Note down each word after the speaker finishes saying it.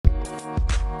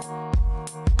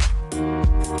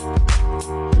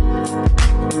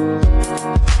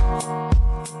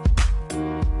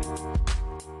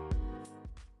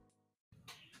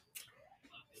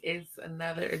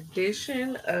another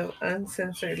edition of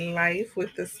Uncensored Life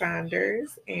with the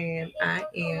Saunders, and I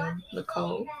am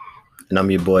Nicole. And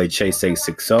I'm your boy Chase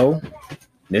 860.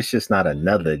 This just not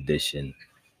another edition.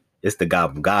 It's the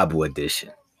Gobble Gobble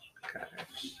edition.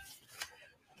 Gosh,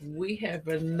 we have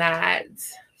not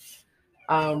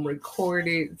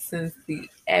recorded since the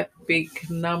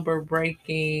epic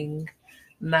number-breaking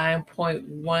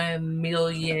 9.1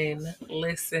 million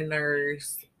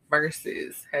listeners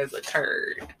versus has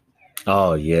occurred.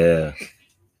 Oh yeah.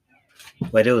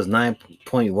 Wait, it was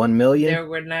 9.1 million? There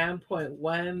were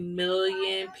 9.1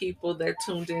 million people that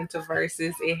tuned into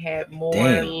Versus. It had more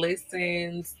Damn.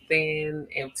 listens than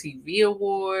MTV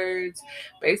Awards.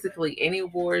 Basically, any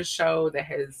award show that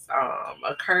has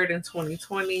occurred in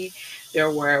 2020.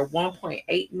 There were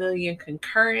 1.8 million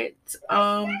concurrent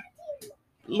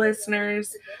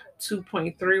listeners.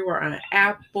 2.3 were on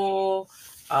Apple.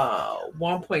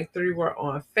 1.3 were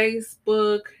on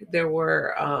Facebook. There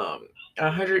were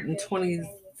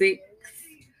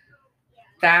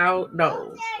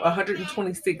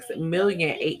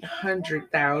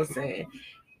 126,800,000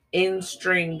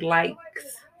 in-string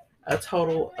likes, a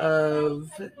total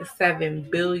of 7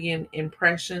 billion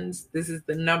impressions. This is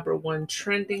the number one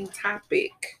trending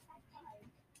topic.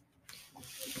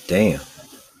 Damn.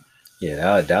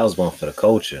 Yeah, that was one for the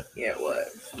culture. Yeah, it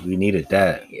was. We needed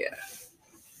that. Yeah.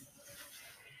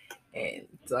 And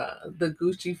the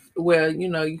Gucci, well,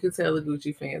 you could tell the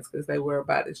Gucci fans because they were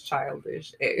about as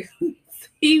childish as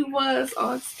he was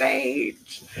on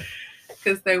stage,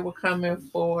 because they were coming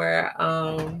for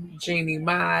Jeannie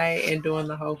Mai and doing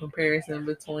the whole comparison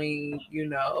between,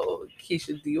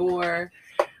 Keisha Dior,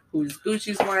 who's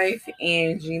Gucci's wife,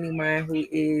 and Jeannie Mai, who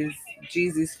is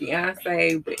Jeezy's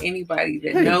fiance. But anybody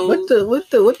that knows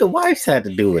what the wives had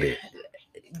to do with it?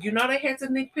 They had to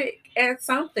nitpick at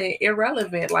something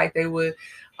irrelevant. Like they would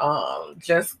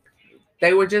just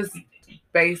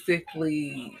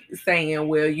basically saying,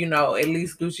 well, at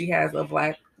least Gucci has a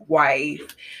black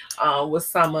wife, with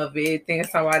some of it. Then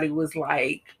somebody was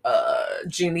like,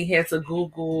 Jeannie had to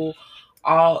Google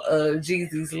all of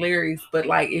Jeezy's lyrics, but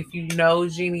like if you know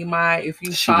Jeannie Mai, if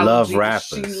you She follow loves Jeezy, rappers.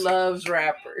 she loves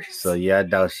rappers. So yeah, I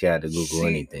doubt she had to Google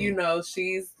anything.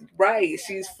 She's right.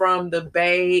 She's from the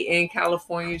Bay in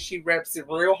California. She reps it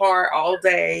real hard all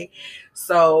day.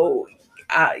 So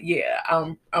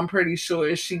I'm pretty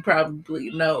sure she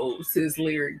probably knows his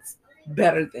lyrics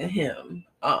better than him.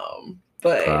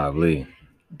 But Probably.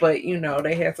 But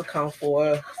they had to come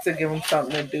to give him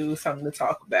something to do, something to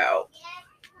talk about.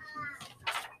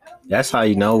 That's how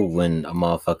you know when a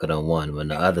motherfucker done won, when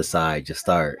the other side just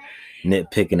start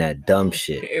nitpicking that dumb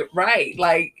shit. Right.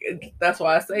 Like, that's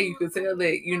why I say you could tell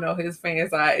that, his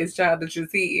fans are as childish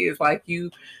as he is. Like, you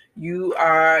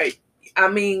are, I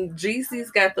mean,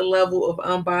 GC's got the level of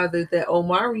unbothered that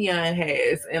Omarion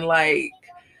has, and like,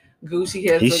 Gucci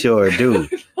has. He sure do.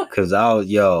 Cause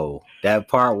that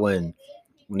part when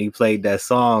he played that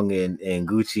song and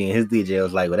Gucci and his DJ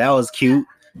was like, well, that was cute.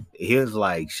 He was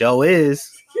like, show is.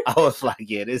 I was like,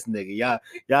 yeah, this nigga,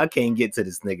 y'all can't get to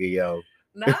this nigga, yo.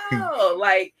 No,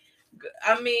 like,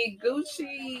 I mean,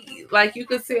 Gucci, like, you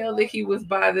could tell that he was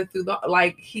bothered through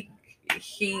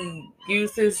he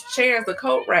used his chair as a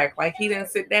coat rack. Like, he didn't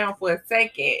sit down for a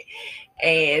second.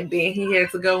 And then he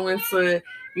had to go into,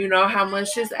 how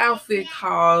much his outfit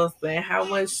costs and how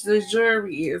much the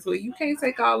jewelry is. Well, you can't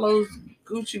take all those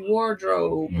Gucci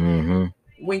wardrobe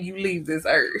when you leave this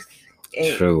earth.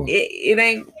 And true. It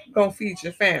ain't gonna feed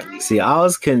your family. See,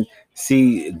 Gucci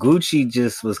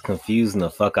just was confusing the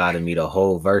fuck out of me the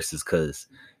whole verses, because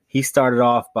he started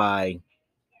off with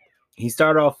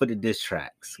the diss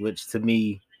tracks, which to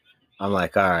me, I'm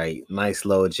like, all right, nice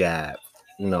low jab.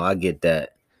 I get that.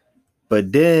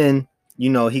 But then,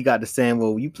 he got to saying,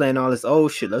 well, you playing all this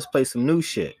old shit, let's play some new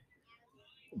shit.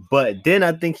 But then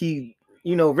I think he,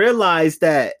 realized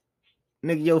that,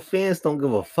 nigga, your fans don't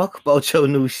give a fuck about your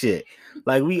new shit.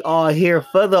 Like, we all here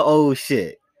for the old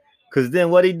shit. Cause then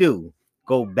what he do?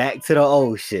 Go back to the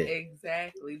old shit.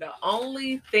 Exactly. The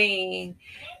only thing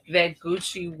that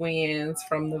Gucci wins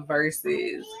from the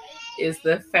verses is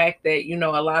the fact that,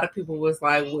 a lot of people was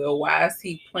like, well, why is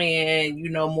he playing,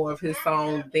 more of his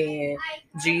songs than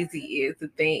Jeezy is? The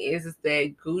thing is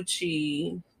that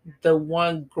Gucci, the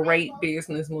one great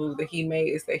business move that he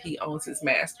made is that he owns his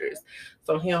masters.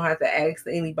 So he don't have to ask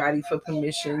anybody for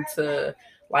permission to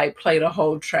like play the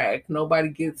whole track. Nobody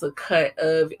gets a cut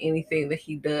of anything that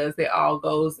he does. It all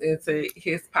goes into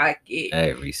his pocket.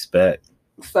 Hey, respect.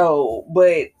 So,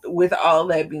 but with all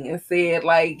that being said,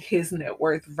 like, his net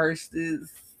worth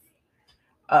versus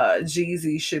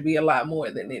Jeezy should be a lot more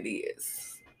than it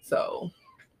is. So,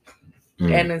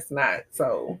 and it's not.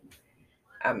 So,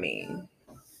 I mean,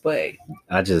 but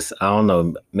I don't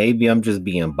know. Maybe I'm just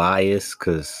being biased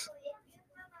because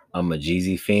I'm a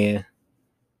Jeezy fan,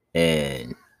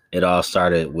 and it all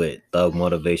started with Thug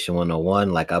Motivation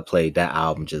 101. Like, I played that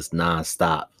album just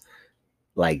nonstop,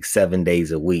 like 7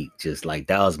 days a week. Just like,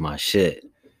 that was my shit.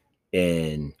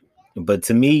 And but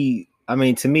to me,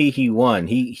 he won.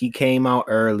 He came out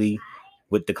early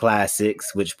with the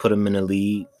classics, which put him in the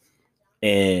lead.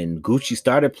 And Gucci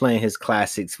started playing his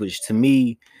classics, which to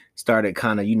me started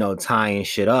kind of, tying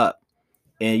shit up.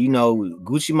 And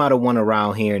Gucci might have won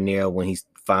around here and there when he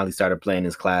finally started playing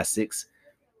his classics,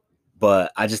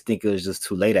 but I just think it was just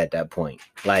too late at that point.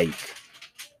 Like,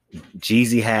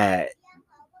 Jeezy had,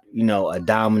 a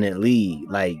dominant lead.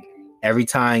 Like, every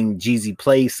time Jeezy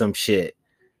played some shit,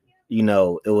 it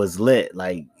was lit.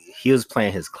 Like, he was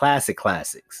playing his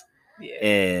classics. yeah.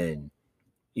 And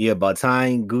yeah, by the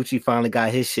time Gucci finally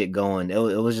got his shit going, it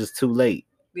was just too late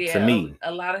to me.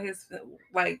 A lot of his,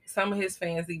 like, some of his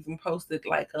fans even posted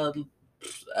like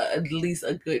at least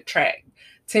a good track,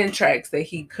 10 tracks that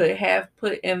he could have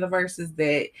put in the verses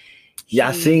that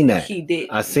I seen that. He did.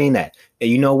 I seen that. And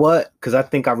you know what? Because I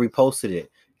think I reposted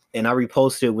it. And I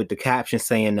reposted it with the caption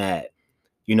saying that,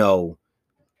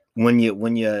 when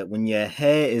your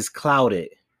head is clouded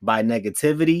by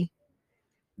negativity,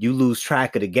 you lose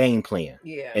track of the game plan.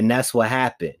 Yeah. And that's what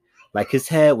happened. Like, his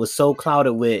head was so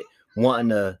clouded with wanting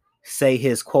to say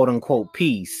his quote unquote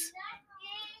piece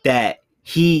that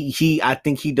I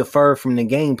think he deferred from the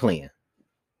game plan.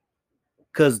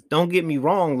 Cause don't get me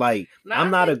wrong, like,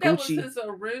 I'm not a Gucci. That was his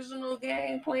original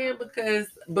game plan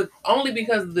but only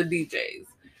because of the DJs.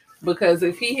 Because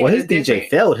if he had his DJ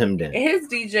failed him then. His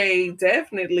DJ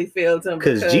definitely failed him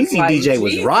because Jeezy DJ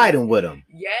was riding with him.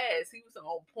 Yes, he was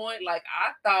on point. Like, I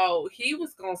thought he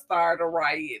was gonna start a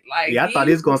riot. Like, I thought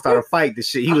he was gonna start a fight. The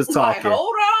shit he was talking. Like,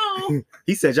 hold on.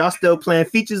 He said, "Y'all still playing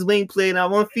features? We ain't playing that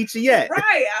one feature yet."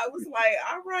 Right. I was like,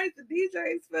 all right, the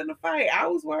DJ's finna fight. I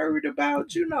was worried about,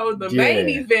 the main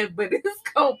event, but it's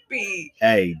gonna be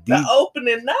the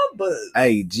opening numbers.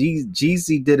 Hey,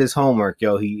 Jeezy did his homework,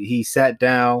 yo. He sat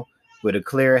down with a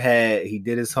clear head. He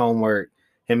did his homework.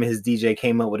 Him and his DJ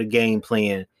came up with a game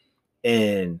plan,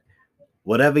 and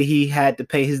whatever he had to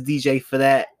pay his DJ for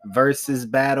that versus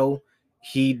battle,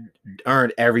 he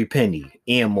earned every penny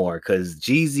and more, because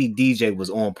Jeezy DJ was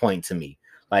on point to me.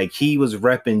 Like, he was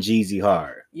repping Jeezy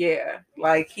hard. Yeah,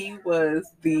 like, he was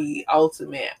the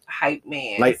ultimate hype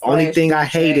man. Like, only thing I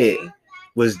hated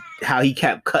was how he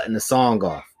kept cutting the song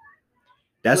off.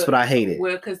 That's what I hated.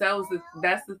 Well, because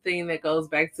that's the thing that goes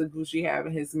back to Gucci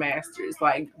having his masters.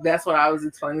 Like, that's what I was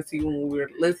explaining to you when we were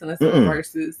listening to the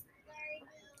verses.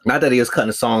 Not that he was cutting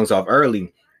the songs off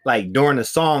early. Like, during the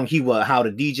song, he would, how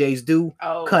the DJs do,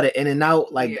 cut it in and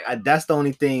out. Like, that's the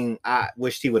only thing I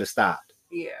wished he would have stopped.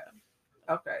 Yeah.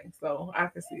 Okay, so I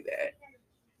can see that.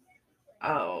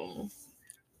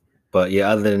 But yeah,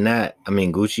 other than that, I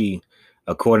mean, Gucci,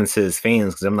 according to his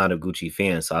fans, because I'm not a Gucci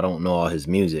fan, so I don't know all his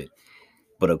music.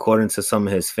 But according to some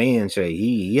of his fans,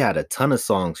 he had a ton of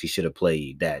songs he should have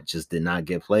played that just did not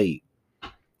get played.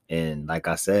 And like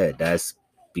I said, that's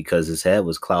because his head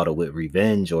was clouded with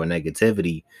revenge or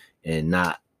negativity, and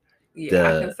not.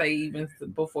 Yeah, I can say even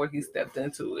before he stepped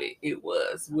into it, it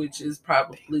was, which is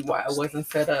probably why it wasn't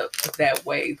set up that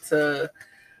way to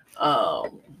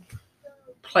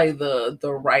play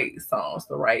the right songs,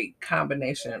 the right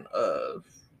combination of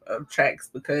tracks,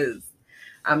 because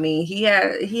I mean, he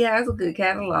has a good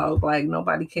catalog. Like,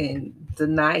 nobody can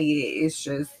deny it. It's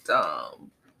just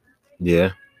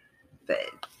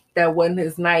that wasn't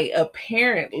his night.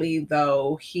 Apparently,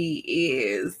 though, he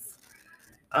is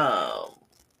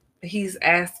he's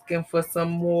asking for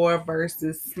some more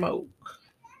versus Smoke.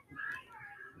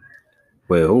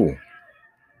 Well, who?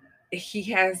 He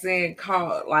hasn't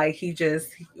called, like, he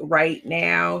just right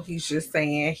now he's just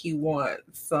saying he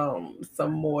wants some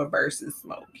more versus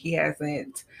Smoke. He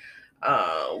hasn't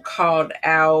called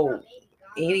out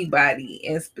anybody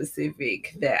in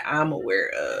specific that I'm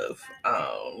aware of.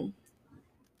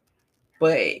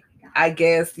 But I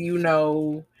guess, he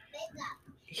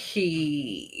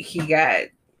got,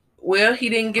 well, he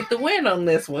didn't get the win on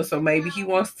this one, so maybe he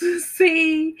wants to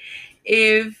see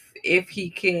if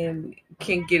he can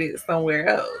get it somewhere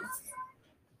else.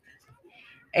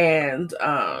 And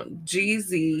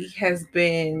Jeezy has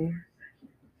been,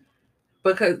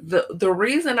 because the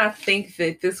reason I think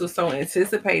that this was so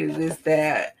anticipated is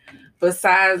that,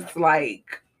 besides,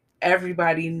 like,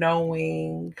 everybody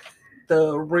knowing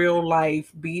the real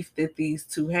life beef that these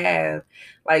two have,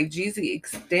 like, Jeezy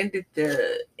extended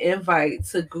the invite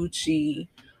to Gucci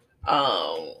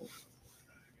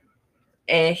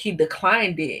and he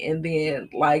declined it. And then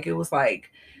like it was like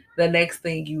the next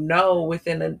thing you know,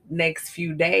 within the next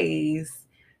few days,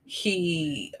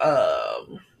 he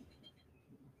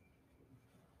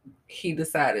he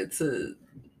decided to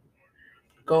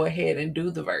go ahead and do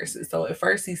the verses. So at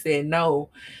first he said no,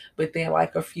 but then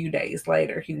like a few days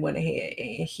later he went ahead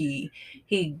and he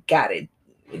got it.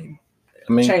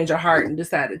 Change of heart and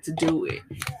decided to do it.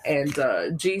 And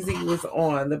Jeezy was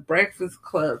on the Breakfast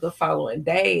Club the following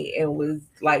day and was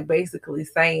like basically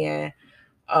saying,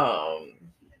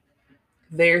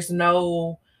 there's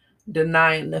no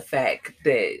denying the fact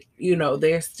that, you know,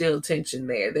 there's still tension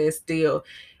there. There's still,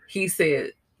 he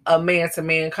said, a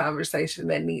man-to-man conversation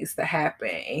that needs to happen,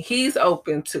 and he's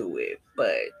open to it,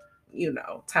 but you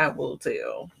know, time will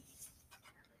tell.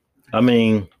 I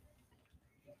mean,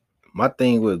 my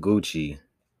thing with Gucci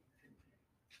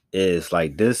is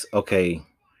like this. Okay,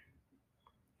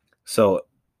 so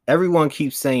everyone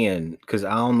keeps saying, because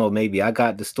I don't know, maybe I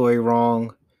got the story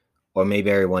wrong, or maybe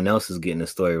everyone else is getting the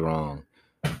story wrong,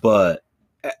 but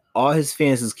all his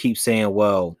fans keep saying,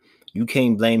 well, you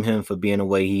can't blame him for being the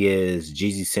way he is.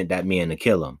 Jeezy sent that man to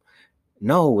kill him.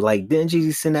 No, like, didn't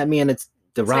Jeezy send that man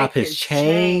to rob his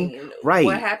chain? Right.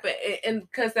 What happened? And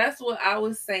because that's what I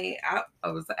was saying. I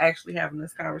was actually having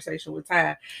this conversation with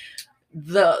Ty.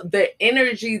 The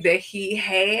energy that he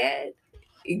had,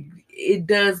 it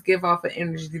does give off an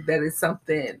energy that is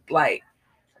something like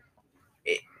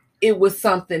it was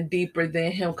something deeper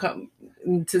than him come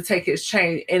to take his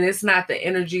chain. And it's not the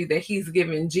energy that he's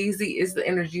giving Jeezy, it's the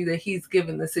energy that he's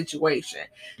giving the situation.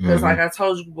 Because like I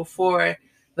told you before,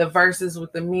 the verses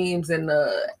with the memes and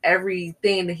the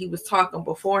everything that he was talking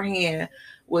beforehand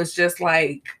was just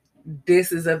like,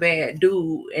 this is a bad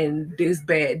dude and this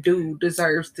bad dude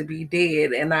deserves to be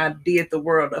dead, and I did the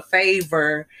world a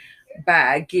favor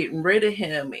by getting rid of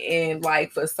him. And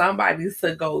like for somebody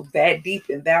to go that deep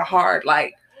and that hard,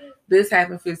 like this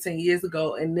happened 15 years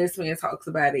ago and this man talks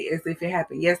about it as if it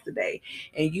happened yesterday,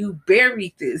 and you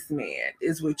buried this man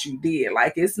is what you did.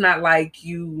 Like it's not like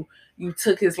you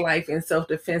took his life in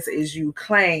self-defense as you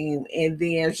claim and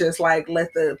then just like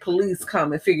let the police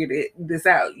come and figure this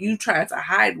out. You tried to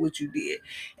hide what you did,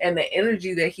 and the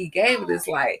energy that he gave it is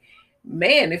like,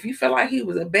 man, if you feel like he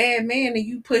was a bad man and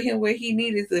you put him where he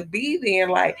needed to be, then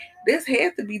like this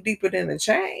had to be deeper than a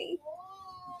chain.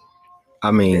 I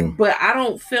mean, but I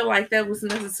don't feel like that was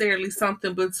necessarily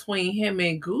something between him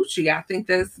and Gucci. I think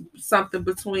that's something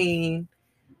between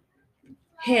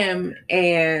him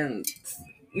and,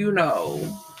 you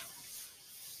know,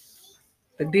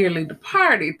 the dearly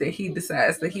departed, that he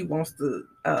decides that he wants to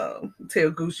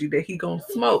tell Gucci that he gonna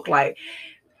smoke. Like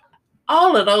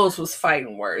all of those was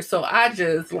fighting words. So I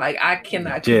just like, I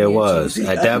cannot. Yeah, it was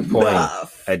at that point.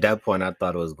 At that point, I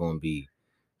thought it was gonna be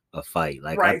a fight.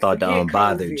 Like right, I thought the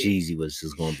unbothered Jeezy was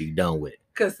just gonna be done with.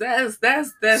 Cause that's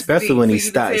especially when he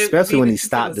stopped. Especially when he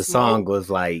stopped the song, was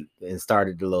like and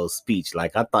started the little speech.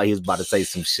 Like I thought he was about to say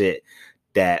some shit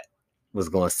that was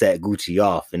gonna set Gucci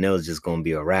off, and it was just gonna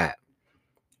be a rap.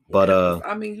 But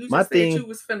I mean, you just said you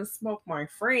was finna smoke my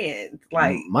friend.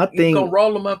 Like my thing, you gonna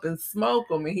roll him up and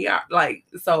smoke him, and he like.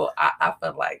 So I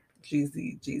felt like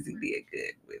Jeezy did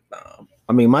good with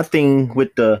I mean, my thing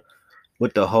with the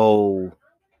whole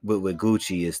with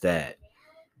Gucci is that,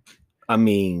 I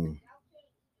mean,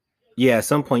 yeah, at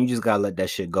some point you just gotta let that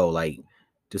shit go. Like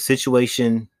the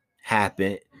situation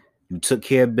happened, you took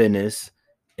care of business,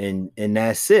 and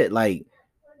that's it. Like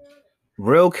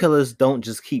real killers don't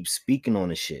just keep speaking on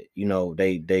the shit. You know,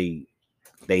 they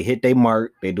hit their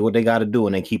mark, they do what they gotta do,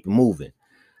 and they keep it moving.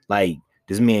 Like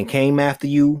this man came after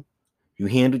you, you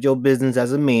handled your business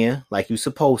as a man like you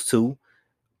supposed to.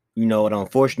 You know, the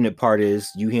unfortunate part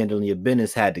is you handling your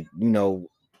business had to, you know,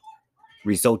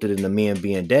 resulted in the man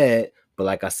being dead. But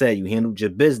like I said, you handled your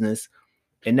business,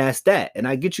 and that's that. And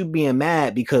I get you being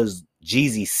mad because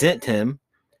Jeezy sent him,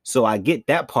 so I get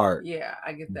that part. Yeah,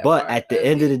 I get that. But at the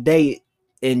end of the day,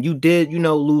 and you did, you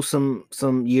know, lose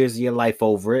some years of your life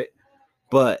over it.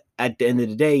 But at the end of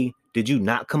the day, did you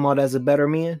not come out as a better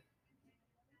man?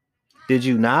 Did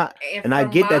you not? And I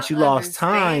get that you lost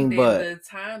time, but the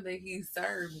time that he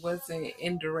served wasn't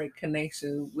indirect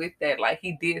connection with that. Like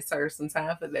he did serve some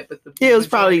time for that, but it was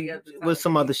probably with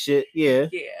some other shit. Yeah.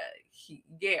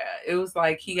 It was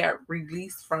like he got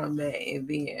released from that and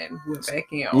then went back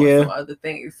in on some other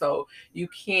things. So you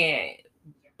can't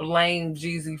blame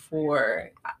Jeezy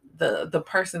for the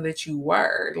person that you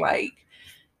were. Like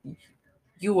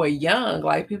you were young.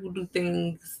 Like people do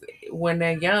things when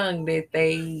they're young that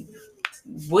they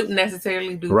wouldn't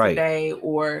necessarily do today,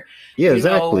 or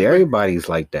exactly. Everybody's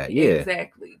like that. Yeah,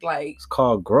 exactly. Like it's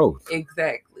called growth.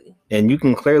 Exactly. And you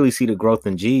can clearly see the growth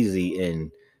in Jeezy,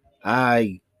 and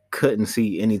I couldn't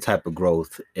see any type of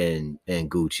growth in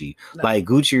Gucci. No. Like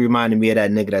Gucci reminded me of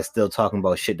that nigga that's still talking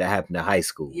about shit that happened in high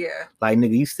school. Yeah. Like,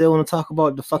 nigga, you still want to talk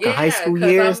about the fucking high school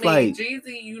 'cause, years? I mean, Like,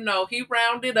 Jeezy, you know, he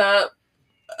rounded up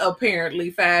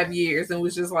apparently 5 years and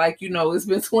was just like, you know, it's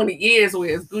been 20 years,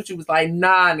 whereas Gucci was like,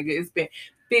 nah, nigga, it's been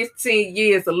 15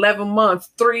 years, 11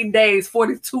 months, 3 days,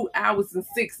 42 hours, and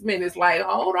 6 minutes. Like,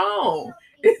 hold on.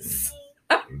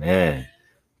 man,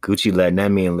 Gucci letting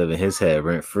that man live in his head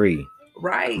rent free.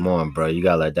 Right. Come on, bro. You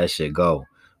gotta let that shit go.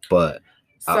 But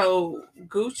so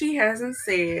Gucci hasn't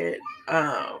said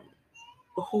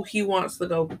who he wants to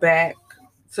go back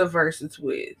to verses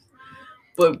with.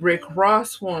 But Rick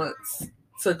Ross wants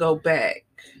to go back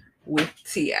with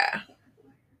T.I.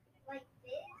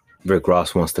 Rick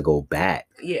Ross wants to go back.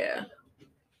 Yeah.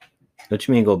 What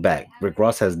you mean go back? Rick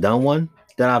Ross has done one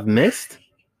that I've missed?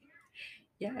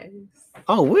 Yes.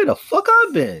 Oh, where the fuck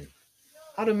I've been?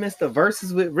 I'd have missed the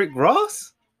verses with Rick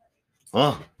Ross?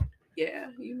 Oh. Yeah,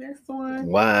 you missed one.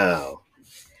 Wow.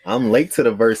 I'm late to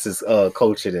the verses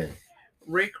culture then.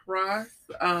 Rick Ross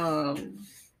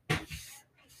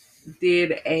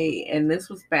did and this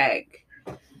was back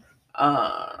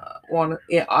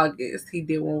in August. He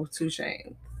did one with 2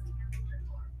 Chainz.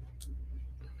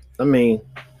 I mean,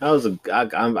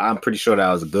 I'm pretty sure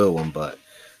that was a good one, but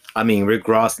I mean, Rick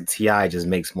Ross and T.I. just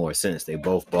makes more sense. They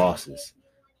both bosses.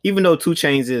 Even though 2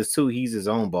 Chainz is too, he's his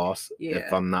own boss,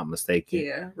 if I'm not mistaken.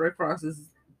 Yeah, Rick Ross is,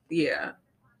 yeah.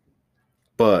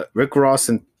 But Rick Ross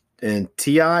and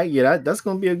T.I., yeah, that's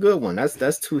gonna be a good one.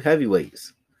 That's 2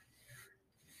 heavyweights.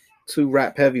 2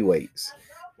 rap heavyweights.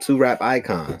 2 rap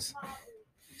icons.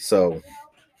 So,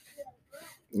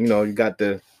 you know, you got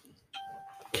the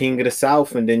King of the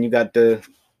South, and then you got the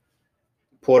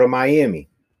Port of Miami.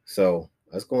 So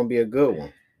that's gonna be a good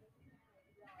one.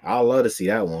 I'd love to see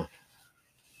that one.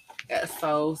 Yeah,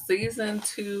 so season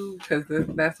 2, because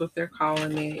that's what they're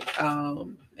calling it,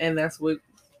 and that's what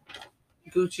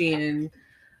Gucci and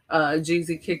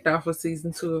Jeezy kicked off with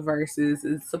season 2 of Versus.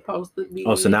 It's supposed to be.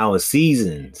 Oh, so now it's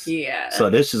seasons. Yeah. So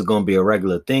this is gonna be a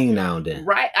regular thing now and then.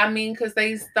 Right. I mean, because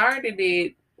they started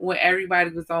it when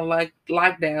everybody was on like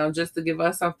lockdown, just to give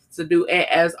us something to do. And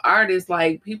as artists,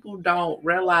 like, people don't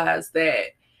realize that,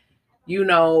 you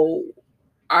know,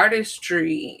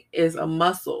 artistry is a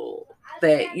muscle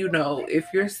that, you know, if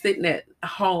you're sitting at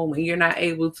home and you're not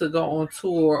able to go on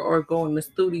tour or go in the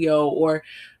studio or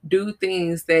do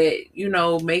things that, you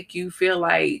know, make you feel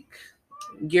like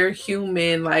you're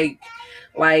human, like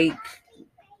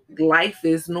life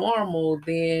is normal,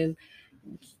 then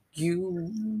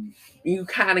you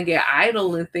kind of get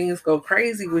idle and things go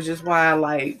crazy, which is why,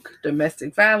 like,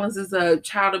 domestic violence is up,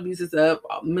 child abuse is up,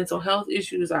 mental health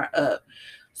issues are up.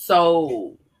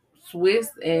 So Swizz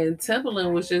and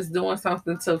Timbaland was just doing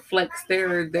something to flex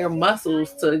their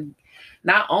muscles, to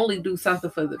not only do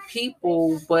something for the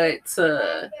people, but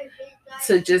to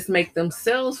just make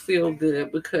themselves feel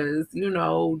good, because, you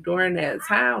know, during that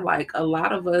time, like, a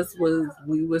lot of us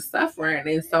we were suffering.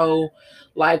 And so,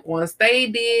 like, once they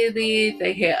did it,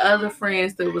 they had other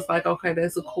friends that was like, okay,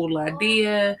 that's a cool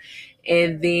idea.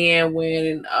 And then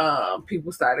when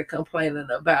people started complaining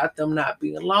about them not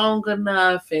being long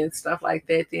enough and stuff like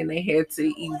that, then they had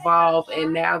to evolve,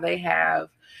 and now they have,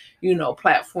 you know,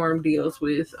 platform deals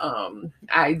with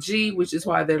IG, which is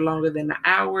why they're longer than an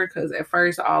hour, because at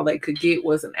first all they could get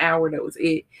was an hour. That was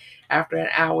it. After an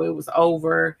hour, it was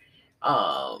over.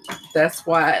 That's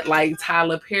why, like,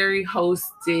 Tyler Perry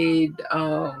hosted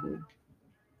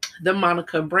the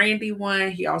Monica Brandy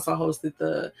one. He also hosted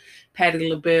the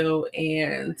Patti LaBelle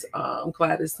and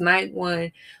Gladys Knight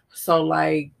one. So,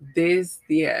 like, this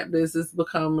is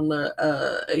becoming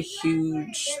a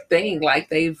huge thing. Like,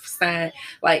 they've signed,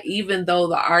 like, even though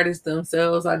the artists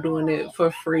themselves are doing it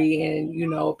for free, and, you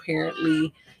know,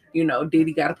 apparently, you know,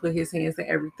 Diddy got to put his hands in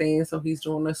everything, so he's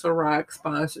doing a Ciroc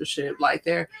sponsorship. Like,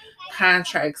 their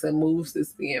contracts and moves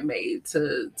is being made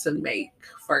to make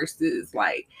Versus,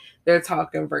 like, they're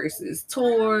talking Versus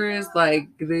tours, like,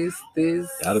 this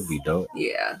that'll be dope.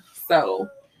 Yeah. So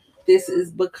this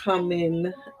is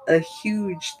becoming a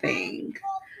huge thing.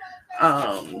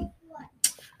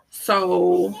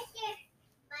 So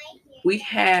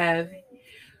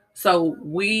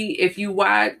if you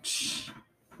watch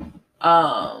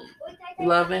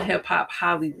Love and Hip Hop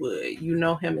Hollywood, you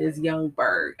know him as Young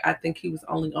Berg. I think he was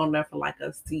only on there for like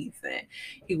a season.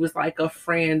 He was like a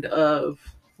friend of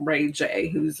Ray J,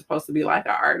 who's supposed to be like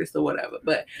an artist or whatever.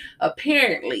 But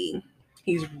apparently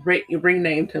he's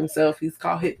renamed himself. He's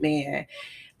called Hitman.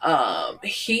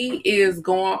 He is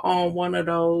going on one of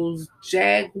those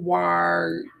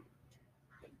Jaguar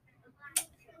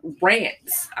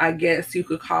rants, I guess you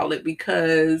could call it,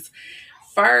 because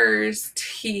first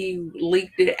he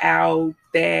leaked it out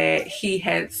that he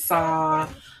had saw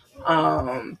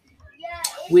um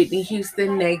Whitney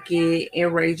Houston naked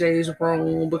in Ray J's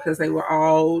room because they were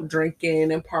all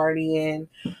drinking and partying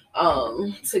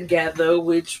together,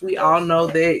 which we all know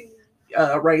that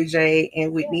Ray J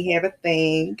and Whitney had a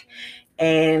thing.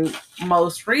 And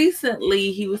most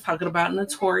recently, he was talking about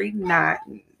Notori Knott,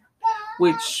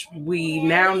 which we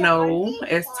now know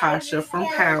as Tasha from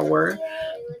Power.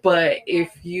 But if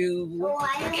you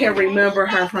can remember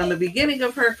her from the beginning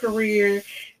of her career,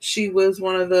 she was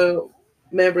one of the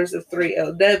members of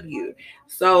 3LW.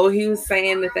 So he was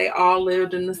saying that they all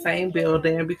lived in the same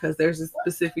building because there's a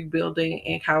specific building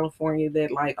in California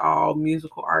that like all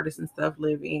musical artists and stuff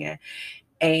live in.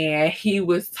 And he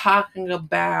was talking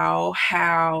about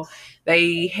how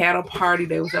they had a party.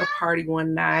 They was at a party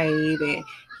one night and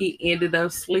he ended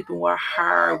up sleeping with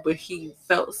her, but he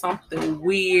felt something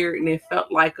weird and it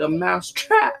felt like a mouse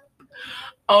trap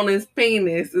on his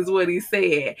penis is what he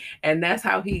said. And that's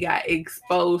how he got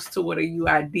exposed to what a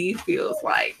UID feels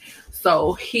like.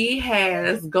 So he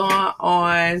has gone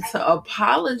on to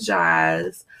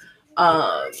apologize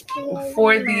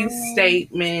for these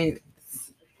statements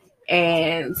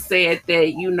and said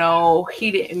that, you know,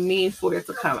 he didn't mean for it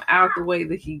to come out the way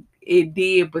that it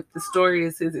did, but the story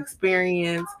is his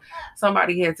experience.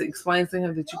 Somebody had to explain to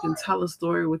him that you can tell a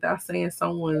story without saying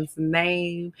someone's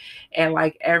name, and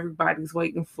like everybody's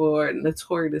waiting for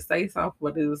Notori to say something,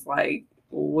 but it was like,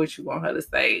 what you want her to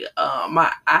say? I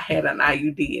had an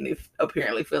IUD and it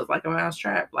apparently feels like a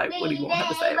mousetrap. Like, what do you want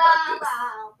her to say about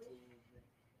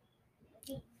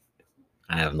this?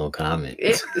 I have no comment.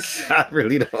 I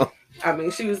really don't. I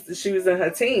mean, she was in her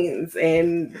teens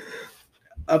and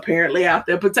apparently out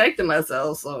there protecting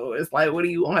herself. So it's like, what do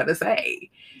you want her to say?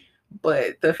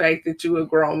 But the fact that you a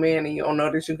grown man and you don't know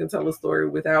that you can tell a story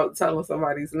without telling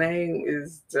somebody's name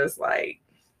is just like,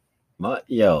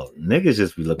 niggas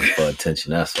just be looking for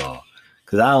attention. That's all.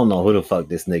 Cause I don't know who the fuck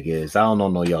this nigga is. I don't know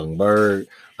no Young Bird.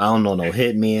 I don't know no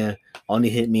Hitman.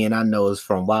 Only Hitman I know is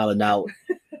from Wild 'N Out.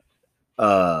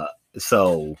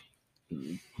 So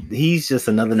he's just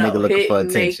another nigga looking for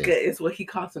attention. Hitmaker is what he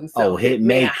calls himself. Oh,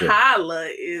 Hitmaker. Holla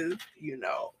is, you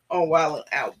know, on Wild 'N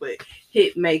Out, but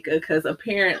Hitmaker, because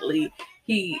apparently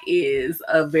he is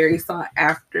a very sought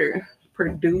after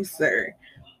producer.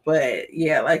 But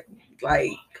yeah, like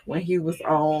when he was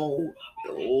on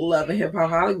Love and Hip Hop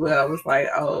Hollywood, I was like,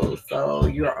 oh, so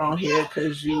you're on here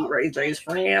because you Ray J's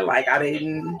friend? Like, I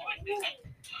didn't.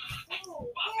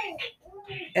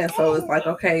 And so it's like,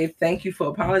 okay, thank you for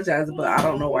apologizing, but I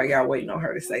don't know why y'all waiting on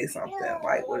her to say something.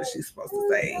 Like, what is she supposed to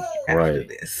say after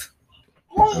this?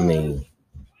 I mean,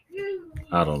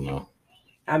 I don't know.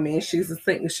 I mean, she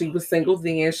was single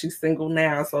then, she's single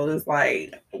now. So it's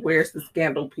like, where's the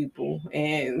scandal, people?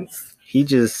 And he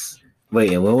just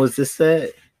wait. And when was this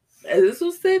said? This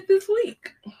was said this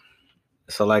week.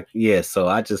 So like, yeah. So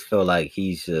I just feel like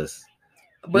he's just.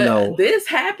 But this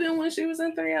happened when she was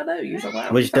in 3LW. So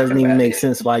which doesn't even make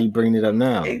sense why you bring it up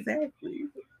now. Exactly.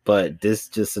 But this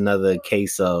just another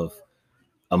case of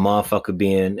a motherfucker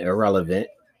being irrelevant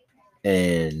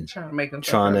and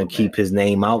trying to keep his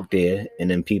name out there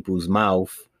and in people's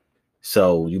mouth.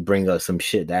 So you bring up some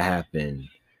shit that happened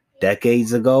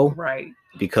decades ago. Right.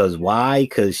 Because why?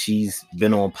 Because she's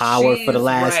been on Power for the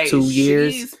last 2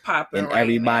 years. And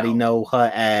everybody know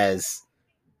her as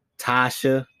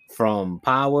Tasha from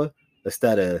Power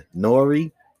instead of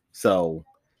Nori. So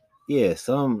yeah,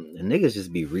 some niggas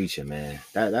just be reaching, man.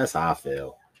 That's how I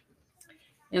feel.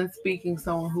 And speaking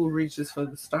someone who reaches for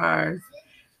the stars,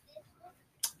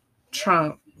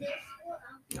 Trump.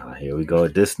 Here we go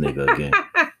with this nigga again.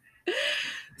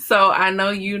 So I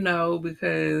know you know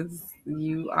because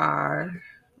you are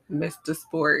Mr.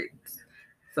 Sports.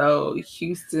 So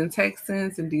Houston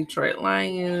Texans and Detroit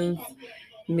Lions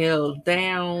knelt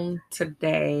down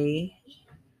today.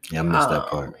 Yeah, I missed that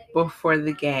part. Before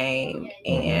the game,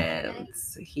 and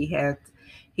he had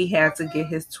to get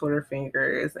his Twitter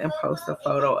fingers and post a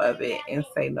photo of it and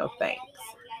say no thanks.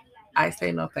 I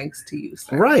say no thanks to you,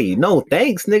 sir. Right, no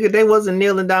thanks, nigga. They wasn't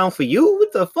kneeling down for you.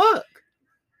 What the fuck?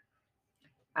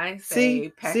 I say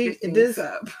pack this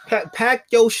up. Pack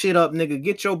your shit up, nigga.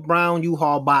 Get your brown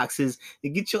U-Haul boxes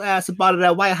and get your ass up out of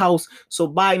that White House so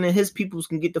Biden and his peoples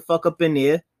can get the fuck up in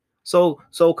there. So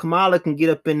Kamala can get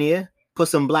up in there, put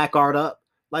some black art up.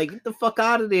 Like, get the fuck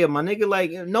out of there, my nigga.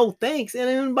 Like, no thanks. And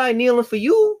anybody kneeling for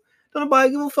you. Don't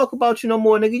nobody give a fuck about you no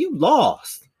more, nigga. You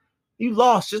lost. You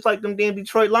lost just like them damn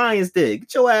Detroit Lions did.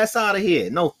 Get your ass out of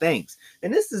here. No thanks.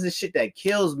 And this is the shit that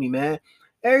kills me, man.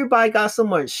 Everybody got so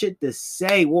much shit to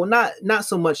say. Well, not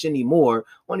so much anymore.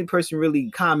 Only person really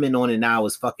comment on it now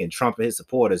is fucking Trump and his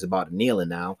supporters about the kneeling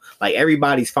now. Like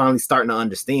everybody's finally starting to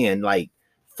understand, like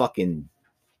fucking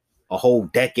a whole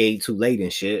decade too late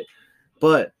and shit.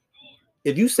 But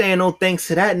if you saying no thanks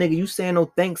to that nigga, you saying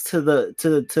no thanks to the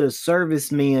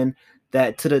serviceman,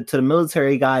 that to the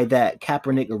military guy that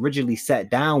Kaepernick originally sat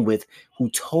down with, who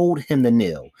told him to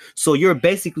kneel. So you're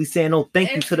basically saying no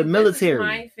thank you to the military.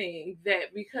 This is my thing,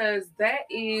 that because that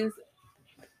is,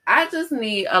 I just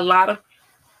need a lot of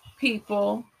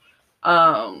people,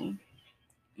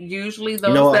 usually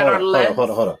those that are less.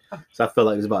 Hold on. So I feel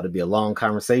like it's about to be a long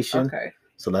conversation. Okay.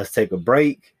 So let's take a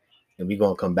break and we're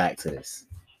gonna come back to this.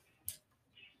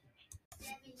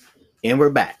 And we're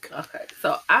back. Okay.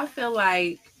 So I feel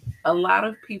like a lot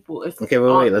of people. Okay,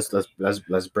 wait.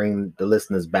 Let's bring the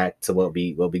listeners back to what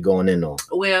we going in on.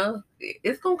 Well,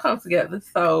 it's gonna come together.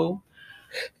 So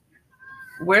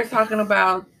we're talking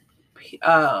about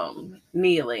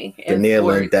kneeling. The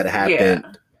kneeling that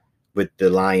happened with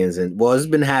the Lions, and it's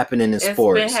been happening in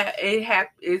sports.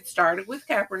 It started with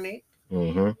Kaepernick,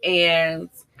 and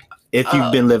if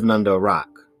you've been living under a rock.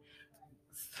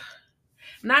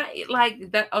 Not like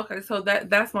that. Okay, so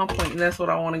that's my point, and that's what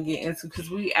I want to get into,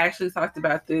 because we actually talked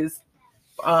about this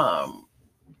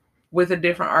with a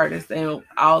different artist, and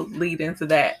I'll lead into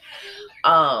that.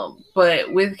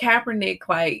 But with Kaepernick,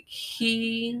 like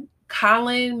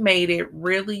Colin made it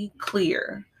really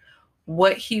clear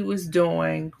what he was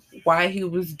doing, why he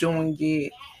was doing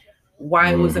it,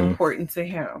 why it was important to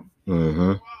him.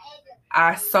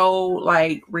 I so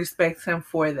respect him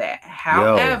for that.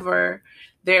 However,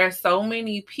 there are so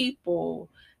many people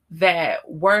that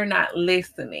were not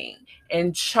listening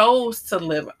and chose to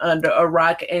live under a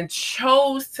rock and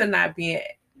chose to not be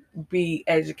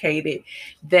educated,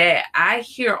 that I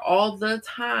hear all the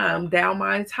time down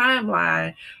my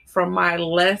timeline from my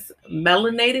less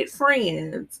melanated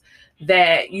friends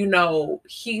that,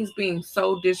 he's being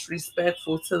so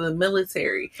disrespectful to the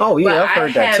military. Oh yeah, I've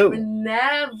heard that too. I have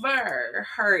never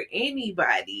heard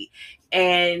anybody,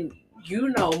 and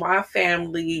my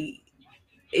family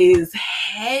is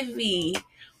heavy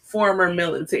former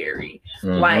military.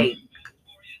 Like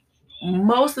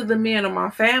most of the men in my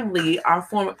family are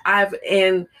former. I've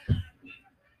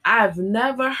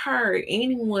never heard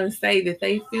anyone say that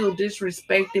they feel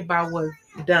disrespected by what's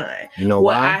done.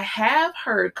 What I have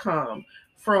heard come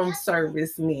from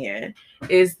servicemen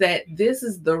is that this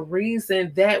is the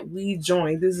reason that we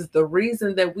joined. This is the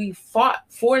reason that we fought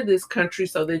for this country,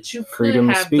 so that you could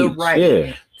have the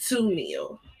right to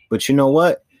kneel. But you know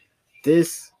what? The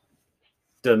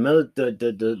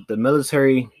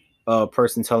military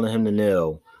person telling him to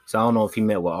kneel. So I don't know if he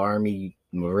met with Army,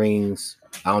 Marines.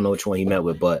 I don't know which one he met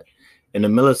with, but in the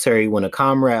military, when a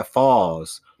comrade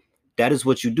falls, that is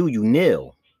what you do. You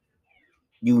kneel.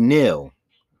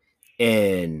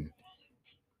 And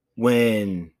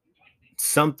when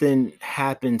something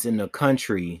happens in the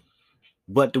country,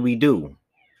 what do? We don't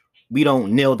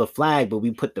kneel the flag, but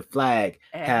we put the flag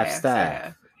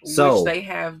half-staff. So, which they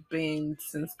have been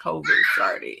since COVID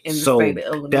started in the state of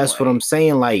Illinois. That's what I'm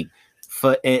saying.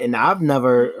 And I've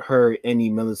never heard any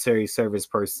military service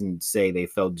person say they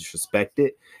felt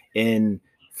disrespected. And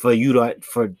for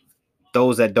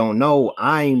those that don't know,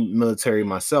 I'm military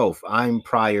myself. I'm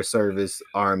prior service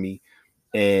Army,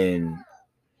 and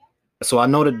so I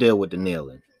know the deal with the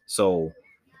kneeling. So,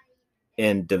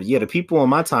 and the people on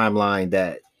my timeline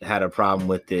that had a problem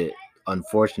with it,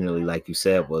 unfortunately, like you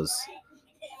said, was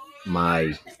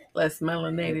my less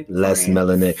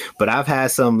melanated. But I've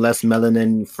had some less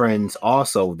melanin friends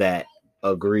also that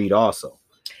agreed also.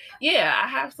 Yeah, I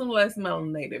have some less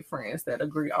melanated friends that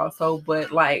agree also, but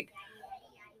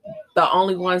the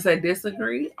only ones that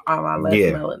disagree are my less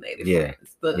melanated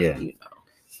friends.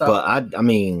 So. But I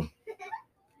mean,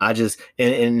 I just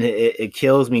and it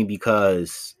kills me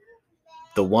because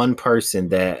the one person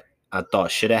that I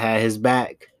thought should have had his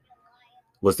back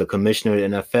was the commissioner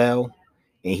of the NFL.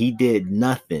 And he did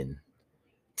nothing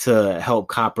to help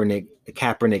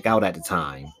Kaepernick out at the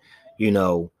time,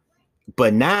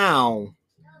 But now,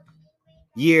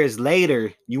 years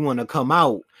later, you want to come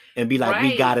out and be like,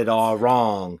 we got it all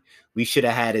wrong. We should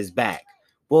have had his back.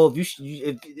 Well,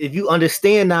 if you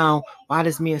understand now why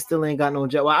this man still ain't got no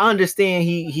job. Well, I understand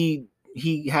he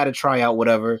had a tryout,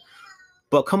 whatever.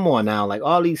 But come on now,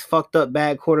 all these fucked up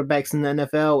bad quarterbacks in the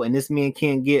NFL, and this man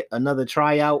can't get another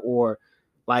tryout, or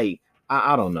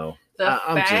I don't know. The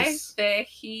fact that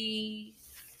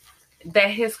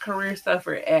his career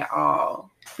suffered at all,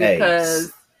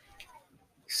 because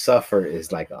suffer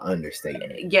is like an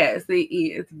understatement. Yes, it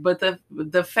is. But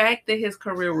the fact that his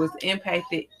career was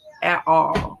impacted at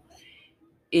all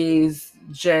is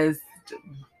just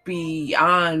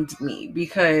beyond me,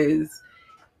 because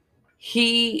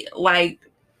he, like,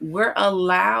 we're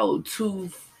allowed to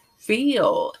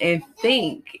feel and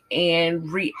think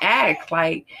and react,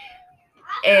 like,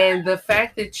 and the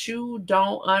fact that you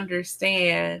don't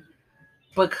understand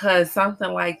because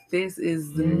something like this is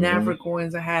never going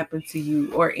to happen to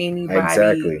you or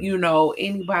anybody,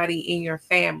 anybody in your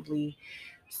family.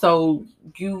 So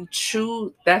you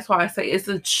choose. That's why I say it's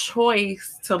a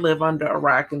choice to live under a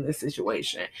rock in this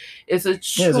situation. It's a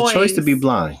choice. Yeah, it's a choice to be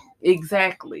blind.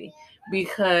 Exactly.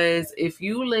 Because if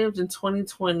you lived in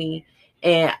 2020,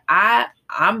 and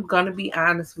I'm gonna be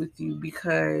honest with you,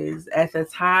 because at the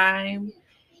time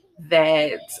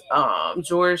that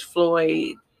George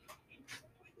Floyd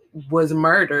was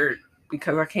murdered,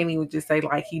 because I can't even just say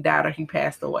like he died or he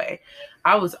passed away,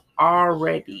 I was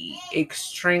already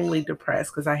extremely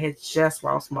depressed because I had just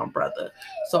lost my brother.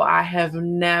 So I have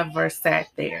never sat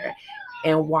there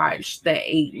and watched the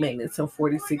 8 minutes and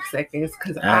 46 seconds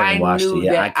because I knew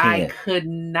that I could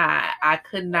not at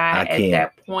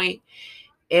that point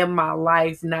in my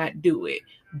life not do it.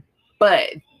 But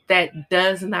that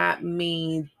does not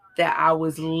mean that I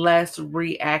was less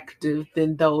reactive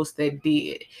than those that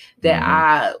did, that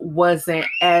I wasn't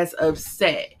as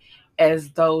upset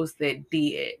as those that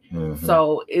did.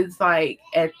 So it's like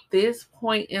at this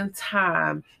point in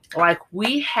time, like,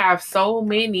 we have so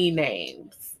many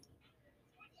names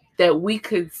that we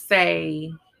could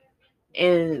say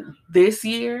in this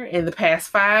year, in the past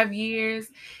 5 years,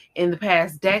 in the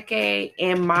past decade,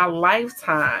 in my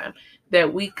lifetime,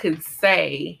 that we could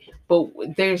say, but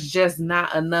there's just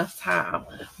not enough time.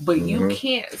 But you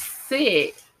can't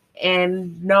sit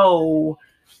and know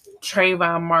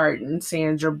Trayvon Martin,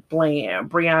 Sandra Bland,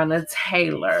 Breonna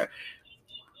Taylor,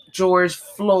 George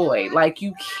Floyd. Like,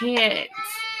 you can't.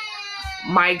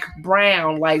 Mike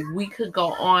Brown, like, we could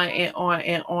go on and on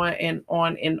and on and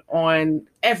on and on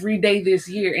every day this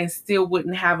year and still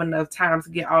wouldn't have enough time to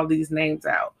get all these names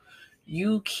out.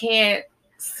 You can't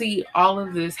see all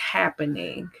of this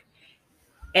happening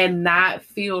and not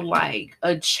feel like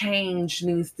a change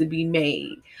needs to be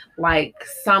made, like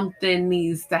something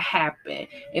needs to happen.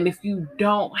 And if you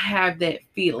don't have that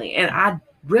feeling, and I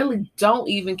really don't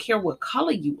even care what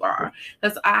color you are,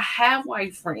 because I have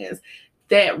white friends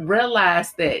that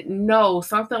realize that no,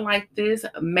 something like this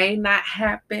may not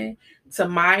happen to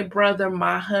my brother,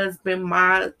 my husband,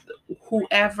 my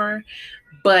whoever,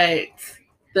 but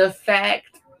the fact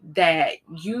that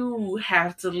you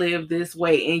have to live this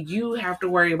way and you have to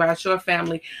worry about your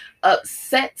family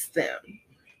upsets them.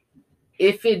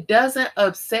 If it doesn't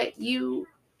upset you,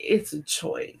 it's a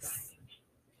choice.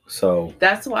 So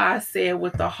that's why I said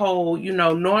with the whole,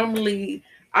 normally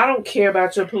I don't care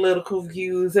about your political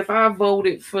views. If I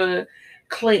voted for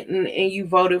Clinton and you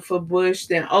voted for Bush,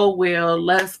 then oh well,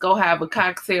 let's go have a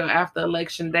cocktail after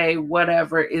election day,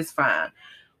 whatever, is fine.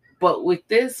 But with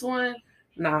this one,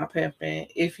 nah, pimpin'.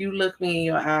 If you look me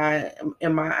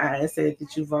in my eye and said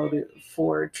that you voted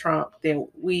for Trump, then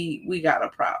we got a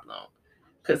problem.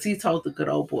 Because he told the good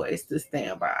old boys to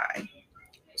stand by.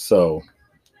 So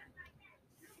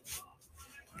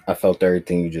I felt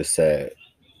everything you just said.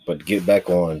 But to get back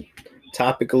on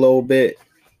topic a little bit.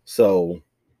 So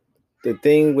the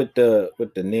thing with the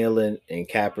kneeling and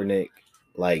Kaepernick,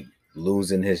 like,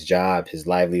 losing his job, his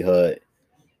livelihood,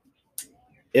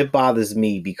 it bothers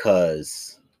me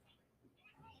because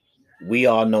we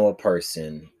all know a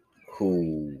person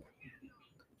who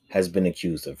has been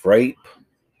accused of rape,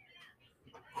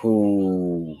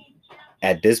 who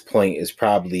at this point is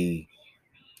probably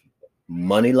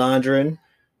money laundering,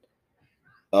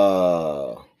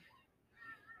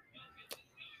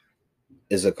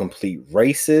 is a complete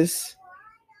racist,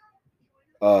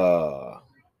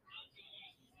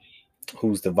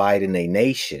 who's dividing a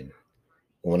nation.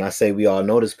 When I say we all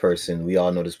know this person, we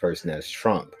all know this person as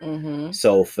Trump.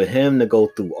 So for him to go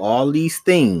through all these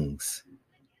things,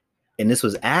 and this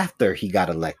was after he got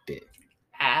elected.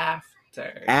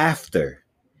 After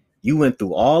you went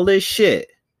through all this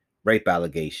shit, rape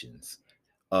allegations.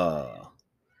 I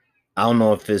don't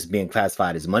know if it's being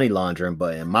classified as money laundering,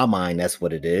 but in my mind, that's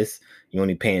what it is. You're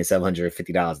only paying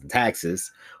 $750 in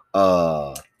taxes.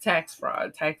 Tax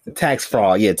fraud,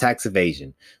 tax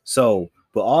evasion. So,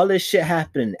 but all this shit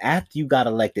happened after you got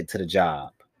elected to the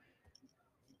job.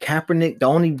 Kaepernick, the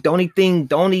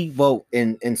only vote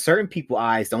in certain people's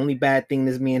eyes, the only bad thing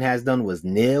this man has done was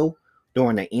kneel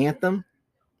during the anthem.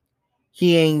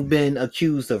 He ain't been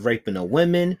accused of raping no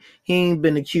women. He ain't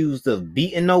been accused of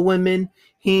beating no women.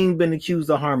 He ain't been accused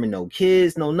of harming no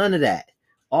kids. No, none of that.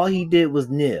 All he did was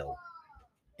kneel.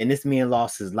 and this man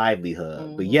lost his livelihood.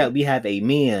 Mm-hmm. But yet we have a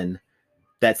man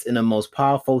that's in the most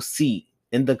powerful seat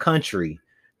in the country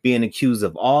being accused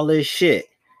of all this shit,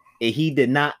 and he did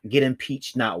not get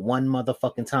impeached not one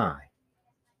motherfucking time.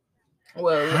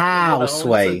 Well, how, it only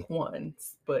Sway? took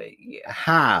once, but yeah.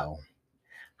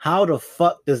 How the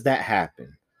fuck does that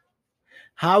happen?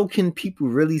 How can people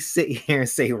really sit here and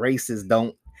say racism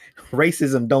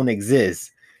don't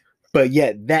exist, but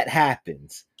yet that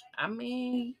happens? I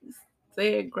mean,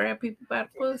 said grab people by the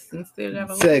pussy and still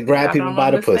gotta said grab people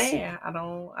by the pussy. I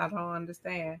don't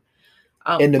understand.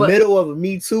 In the middle of a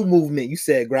Me Too movement, you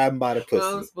said grab him by the pussy.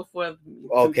 Well, it was before the Me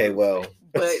Too okay, movement, well,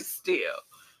 but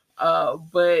still,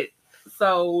 but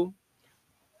so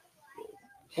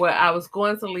what I was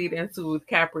going to lead into with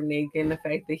Kaepernick and the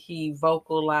fact that he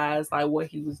vocalized like what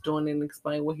he was doing and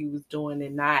explained what he was doing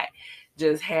and not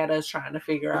just had us trying to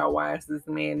figure out why is this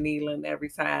man kneeling every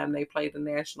time they play the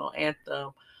national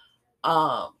anthem.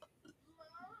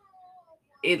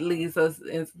 It leads us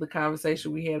into the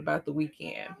conversation we had about The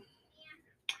Weeknd.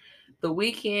 The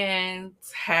Weeknd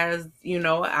has, an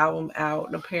album out,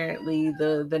 and apparently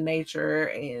the nature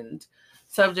and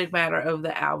subject matter of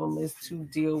the album is to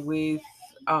deal with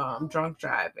drunk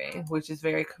driving, which is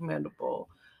very commendable.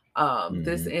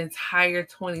 This entire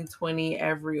 2020,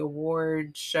 every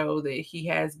award show that he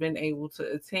has been able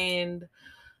to attend,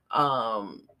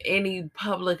 any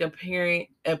public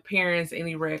appearance,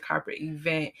 any red carpet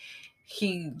event,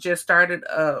 he just started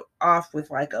off with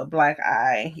like a black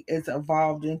eye. It's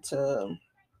evolved into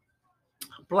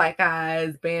black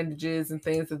eyes, bandages, and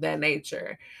things of that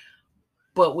nature,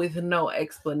 but with no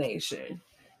explanation.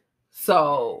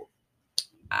 So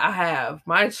I have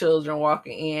my children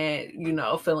walking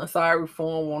in, feeling sorry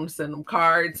for them, want to send them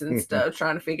cards and stuff,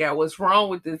 trying to figure out what's wrong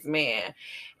with this man.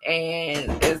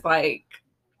 And it's like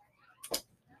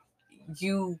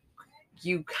you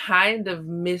kind of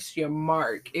miss your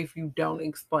mark if you don't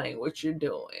explain what you're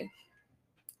doing.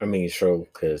 I mean, true,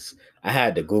 because I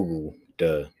had to Google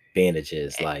the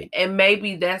bandages, and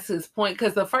maybe that's his point,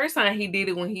 because the first time he did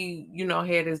it when he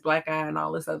had his black eye and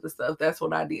all this other stuff, that's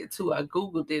what I did too. I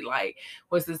Googled it, like,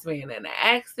 was this man in an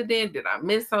accident? Did I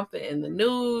miss something in the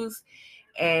news?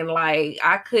 And like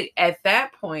I could at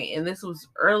that point, and this was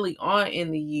early on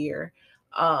in the year,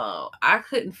 I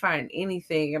couldn't find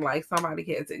anything, and like somebody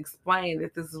had to explain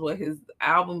that this is what his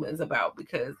album is about,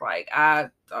 because like I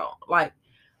don't like,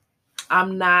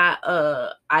 I'm not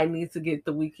I need to get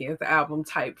The Weeknd's album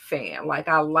type fan. Like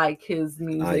I like his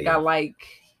music. I like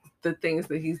the things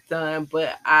that he's done,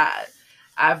 but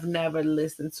I've never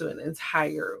listened to an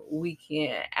entire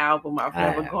Weeknd album. I've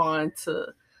never gone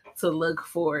to look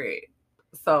for it.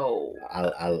 So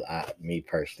me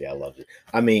personally, I love it.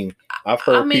 I mean, I've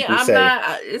heard people say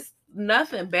it's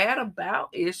nothing bad about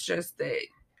it. It's just that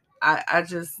I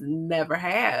just never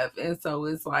have. And so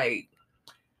it's like,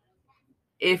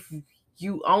 if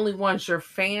you only want your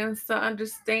fans to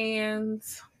understand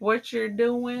what you're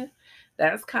doing,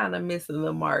 that's kind of missing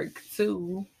the mark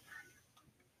too.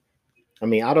 I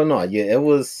mean, I don't know. Yeah, it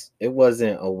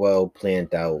wasn't a well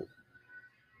planned out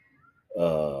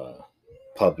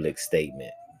public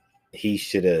statement. He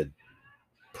should have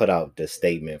put out the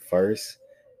statement first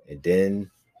and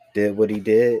then did what he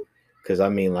did. Because I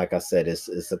mean, like I said,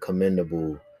 it's a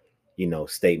commendable,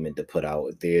 statement to put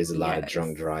out. There's a lot of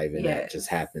drunk driving that just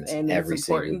happens and every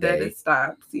single day. That it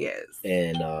stops, yes.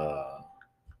 And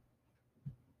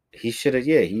he should have.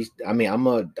 Yeah, I mean, I'm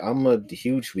a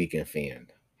huge Weeknd fan.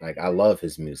 Like I love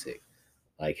his music.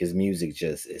 Like his music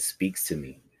it speaks to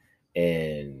me.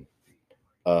 And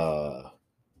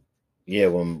yeah,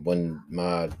 when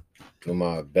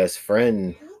my best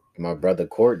friend, my brother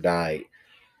Court, died,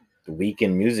 the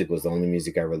Weeknd music was the only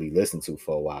music I really listened to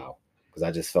for a while, because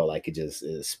I just felt like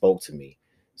it spoke to me.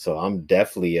 So I'm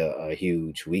definitely a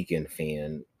huge Weeknd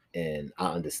fan, and I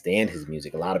understand his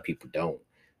music. A lot of people don't.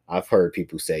 I've heard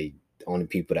people say the only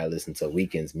people that listen to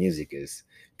Weeknd's music is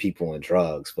people on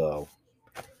drugs. Well,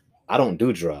 I don't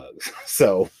do drugs,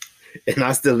 so, and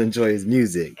I still enjoy his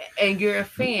music. And you're a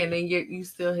fan, and you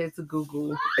still had to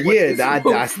Google. Yeah,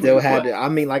 I still had to. I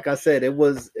mean, like I said, it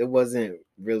wasn't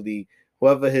really,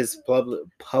 whoever his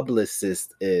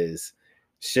publicist is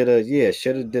should have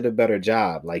did a better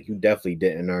job. Like, you definitely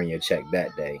didn't earn your check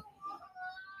that day,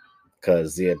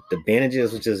 because the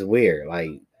bandages was just weird.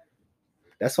 Like,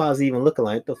 that's why I was even looking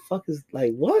like, the fuck is,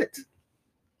 like, what?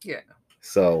 Yeah.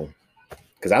 So,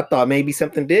 because I thought maybe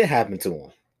something did happen to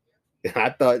him.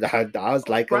 I thought I was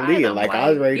like Aaliyah, like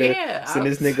I was ready to send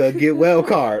this nigga a get well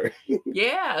card.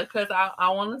 Yeah, because I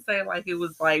want to say like it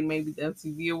was like maybe the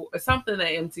MTV or something that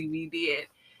MTV did,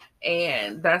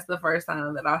 And that's the first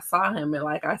time that I saw him. And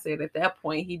like I said, at that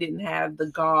point, he didn't have the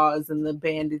gauze and the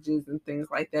bandages and things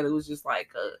like that. It was just like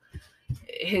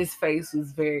his face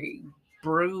was very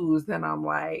bruised. And I'm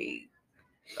like,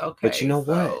 But you okay, know what?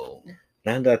 so.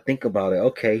 Now that I think about it,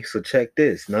 okay, so check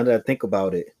this. Now that I think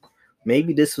about it,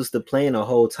 maybe this was the plan the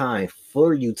whole time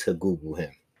for you to Google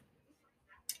him.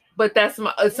 But that's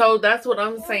that's what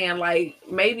I'm saying. Like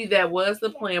maybe that was the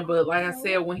plan, but like I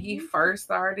said, when he first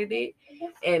started it,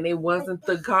 and it wasn't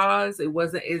the cause, it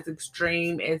wasn't as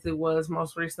extreme as it was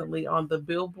most recently on the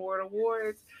Billboard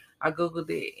Awards. I googled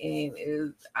it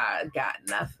and I got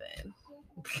nothing,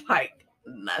 like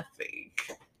nothing,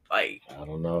 like I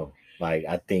don't know. Like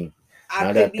I think I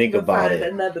now that I couldn't think even about find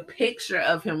it, another picture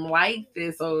of him like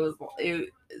this. So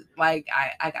like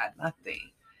I got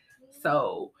nothing.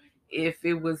 So if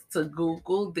it was to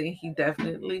Google, then he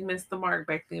definitely missed the mark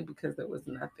back then because there was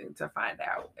nothing to find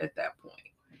out at that point.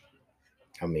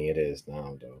 I mean, it is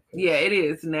now though. Yeah, it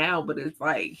is now, but it's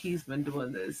like he's been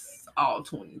doing this all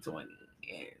 2020,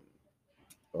 and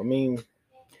I mean,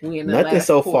 we in the nothing last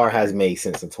so far quarter. has made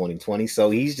sense in 2020. So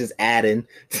he's just adding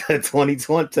to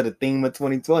 2020 to the theme of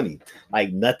 2020.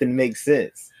 Like nothing makes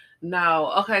sense.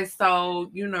 No, okay,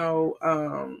 so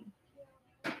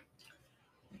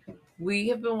we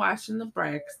have been watching the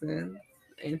Braxtons,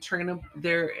 and Trina.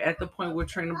 They're at the point where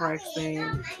Trina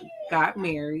Braxton got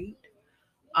married.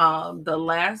 The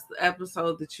last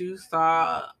episode that you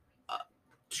saw, uh,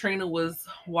 Trina was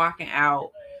walking out,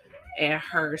 and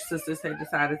her sisters had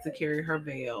decided to carry her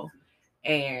veil,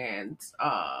 and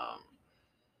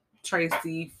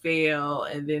Tracy fell,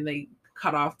 and then they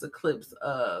cut off the clips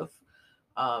of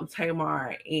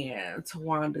Tamar and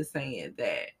Tawanda saying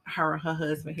that her and her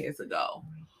husband had to go.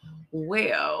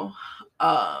 Well,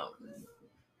 um,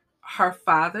 her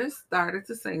father started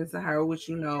to sing to her, which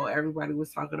everybody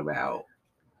was talking about.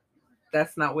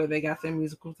 That's not where they got their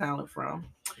musical talent from.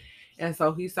 And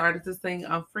so he started to sing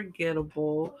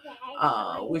Unforgettable,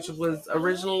 which was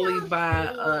originally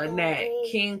by Nat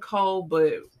King Cole,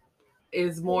 but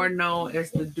is more known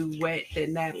as the duet that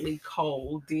Natalie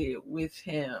Cole did with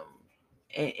him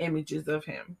and images of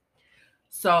him.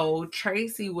 So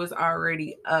Tracy was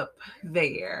already up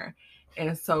there.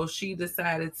 And so she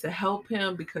decided to help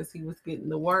him because he was getting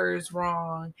the words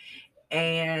wrong.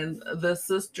 And the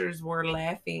sisters were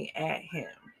laughing at him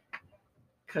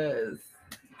because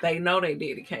they know they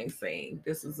daddy can't sing.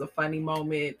 This was a funny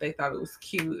moment. They thought it was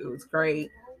cute. It was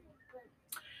great.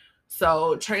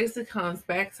 So Tracy comes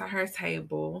back to her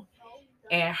table,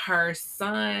 and her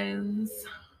son's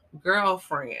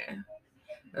girlfriend,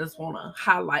 I just want to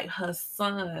highlight her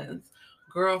son's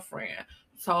girlfriend,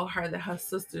 told her that her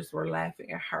sisters were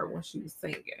laughing at her when she was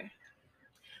singing.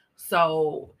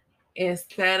 So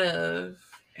instead of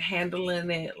handling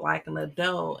it like an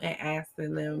adult and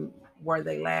asking them were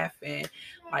they laughing,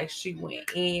 like she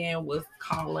went in, was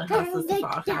calling her sisters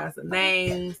all kinds of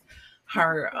names.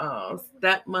 Her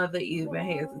stepmother even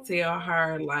had to tell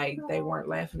her like they weren't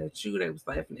laughing at you, they was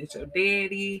laughing at your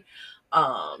daddy.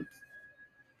 Um,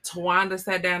 Tawanda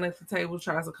sat down at the table,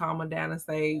 tries to calm her down and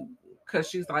say, because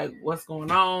she's like, what's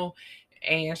going on?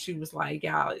 And she was like,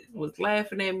 y'all was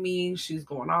laughing at me. She's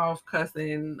going off,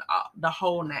 cussing the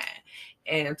whole nine.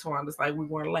 And Tawanda's like, we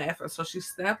weren't laughing. So she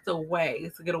stepped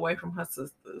away to get away from her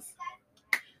sisters.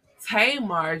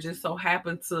 Tamar just so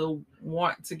happened to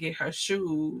want to get her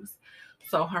shoes.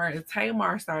 So her and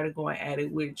Tamar started going at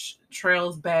it, which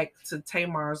trails back to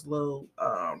Tamar's little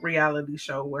reality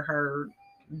show where her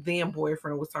then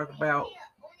boyfriend was talking about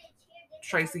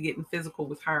Tracy getting physical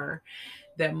with her.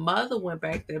 That mother went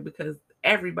back there because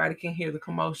everybody can hear the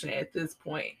commotion at this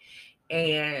point.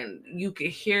 And you could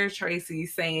hear Tracy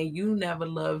saying, you never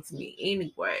loved me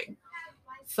anyway.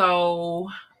 So,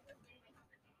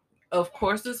 of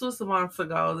course, this was months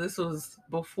ago. This was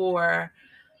before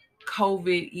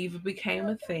COVID even became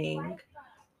a thing.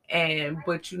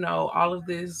 But all of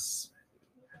this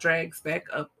drags back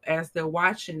up as they're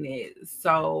watching it.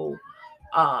 So,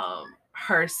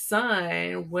 her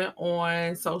son went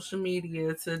on social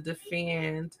media to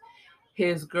defend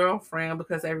his girlfriend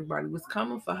because everybody was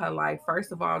coming for her. Like,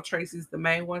 first of all, Tracy's the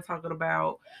main one talking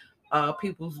about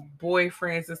people's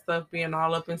boyfriends and stuff being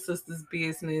all up in sister's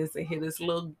business, and here this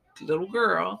little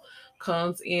girl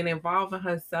comes in involving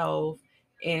herself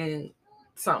in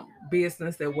some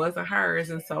business that wasn't hers.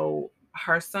 And so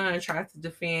her son tried to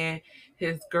defend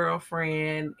his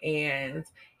girlfriend, and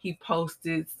he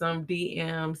posted some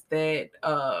DMs that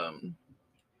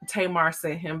Tamar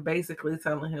sent him, basically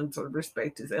telling him to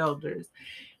respect his elders.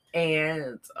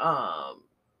 And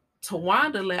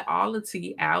Tawanda let all the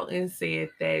tea out and said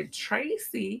that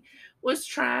Tracy was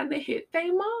trying to hit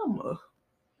their mama.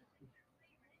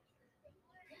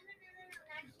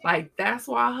 Like that's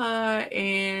why her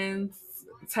and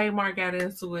Tamar got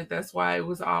into it. That's why it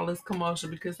was all this commotion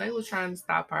because they were trying to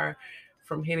stop her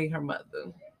from hitting her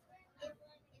mother.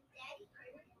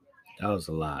 That was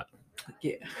a lot.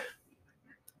 Yeah.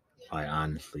 Like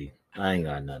honestly, I ain't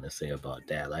got nothing to say about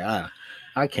that. Like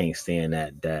I can't stand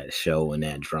that show and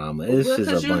that drama. It's just a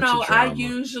Because bunch of I drama.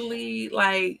 usually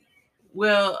like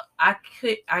I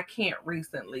can't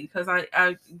recently because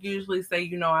I usually say,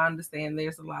 I understand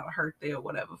there's a lot of hurt there or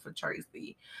whatever for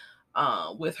Tracy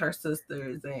with her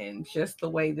sisters and just the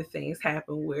way the things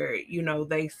happen where,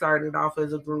 they started off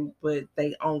as a group but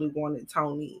they only wanted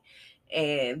Tony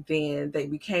and then they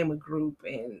became a group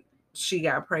and she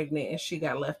got pregnant and she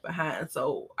got left behind.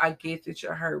 So I get that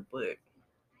you're hurt, but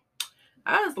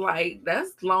I was like,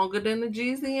 that's longer than the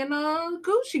Jeezy and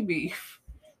Gucci beef.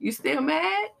 You still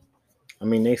mad? I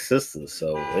mean, they sisters,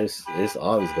 so it's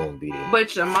always gonna be there.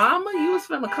 But your mama, you was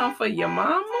finna come for your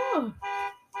mama?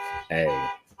 Hey,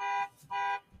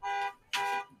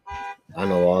 I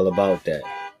know all about that.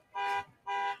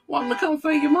 Want to come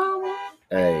for your mama?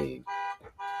 Hey,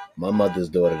 my mother's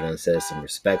daughter done said some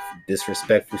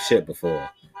disrespectful shit before.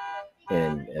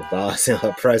 And if I was in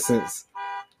her presence,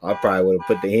 I probably would have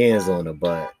put the hands on her.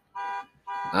 But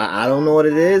I don't know what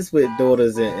it is with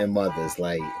daughters and mothers.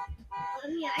 Like,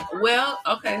 well,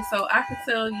 okay, so I can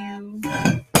tell you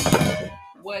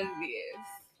what it is.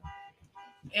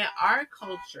 In our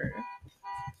culture,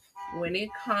 when it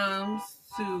comes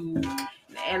to,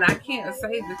 and I can't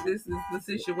say that this is the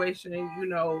situation,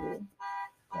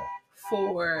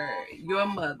 for your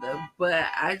mother, but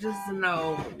I just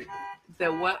know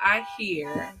that what I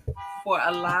hear for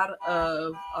a lot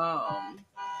of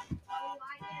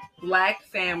black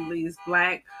families,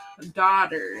 black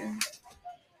daughters,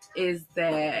 is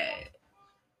that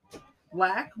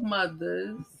black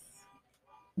mothers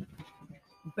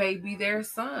baby their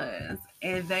sons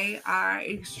and they are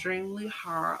extremely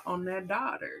hard on their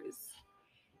daughters.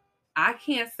 I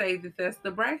can't say that that's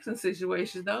the Braxton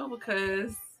situation though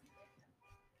because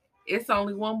it's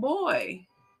only one boy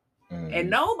and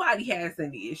nobody has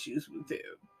any issues with him.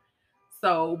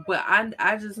 So, but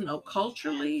I just know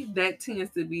culturally that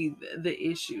tends to be the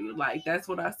issue. Like that's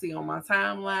what I see on my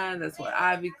timeline. That's what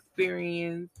I've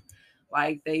experienced.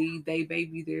 Like they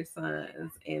baby their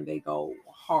sons and they go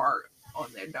hard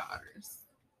on their daughters.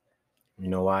 you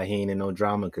know why he ain't in no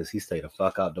drama? Because he stayed the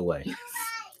fuck out the way.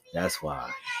 That's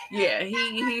why. Yeah,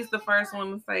 he's the first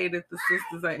one to say that the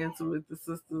sisters are into it. The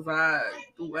sisters are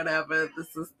whatever. The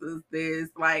sisters, there's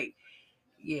like,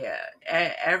 yeah,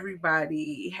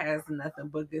 everybody has nothing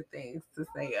but good things to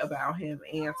say about him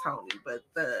and Tony. But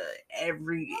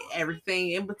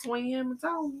everything in between him and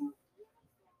Tony,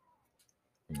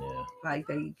 Yeah, like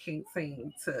they can't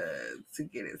seem to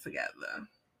get it together.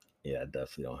 yeah, I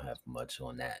definitely don't have much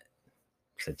on that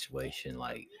situation.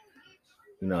 Like,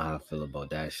 you know how I feel about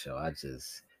that show. I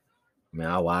mean,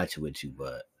 I watch it with you,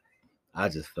 but I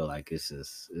just feel like it's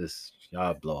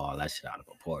y'all blow all that shit out of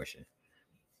proportion.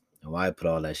 And why put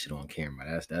all that shit on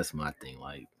camera? That's my thing.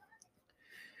 Like,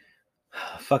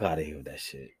 fuck out of here with that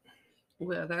shit.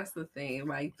 Well, that's the thing.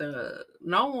 Like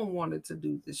no one wanted to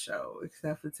do the show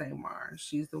except for Tamar.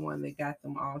 She's the one that got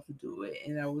them all to do it,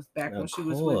 and that was back when Of she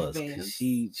was with course, cause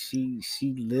Vince.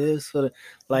 she lives for the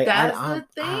like. That's the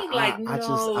thing. Like I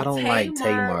don't like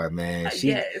Tamar, man.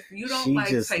 Yes, you don't she like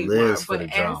just Tamar, lives for but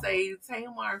the as drama. a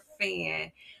Tamar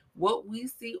fan, what we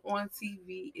see on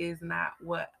TV is not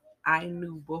what I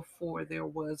knew before there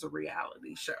was a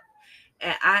reality show.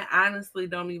 And I honestly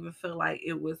don't even feel like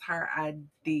it was her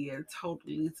idea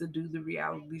totally to do the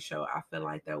reality show. I feel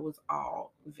like that was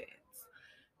all Vince.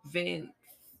 Vince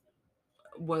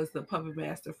was the puppet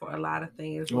master for a lot of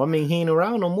things. Well, I mean, he ain't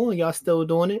around no more. Y'all still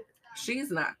doing it?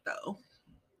 She's not though.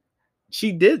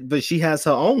 She did, but she has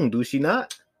her own, do she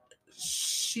not?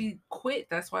 She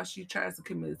quit. That's why she tries to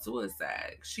commit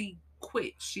suicide. She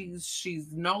quit. She's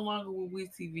no longer with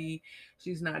WeTV.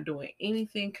 She's not doing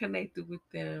anything connected with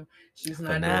them. She's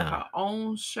not doing her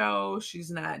own show.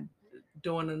 She's not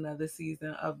doing another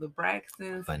season of the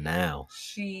Braxtons. For now.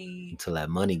 She until that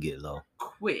money get low.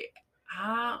 Quit.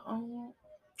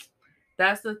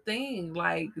 That's the thing.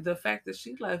 Like the fact that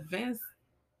she left Vince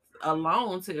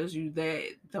alone tells you that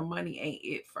the money ain't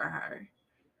it for her.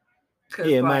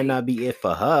 Yeah, it might not be it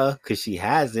for her because she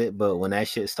has it, but when that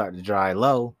shit start to dry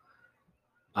low,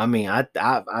 I mean, I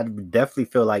definitely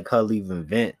feel like her leaving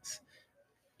Vince,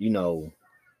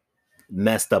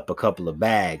 messed up a couple of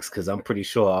bags because I'm pretty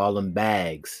sure all them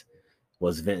bags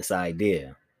was Vince's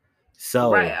idea.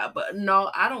 So right, but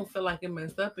no, I don't feel like it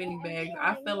messed up any bags.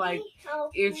 I feel like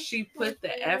if she put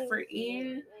the effort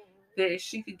in, that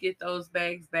she could get those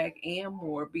bags back and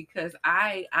more, because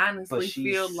I honestly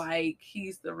feel like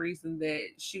he's the reason that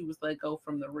she was let go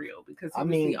from the Real, because he was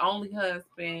the only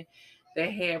husband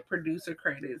that had producer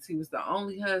credits. He was the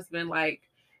only husband like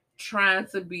trying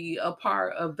to be a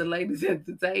part of the ladies at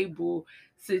the table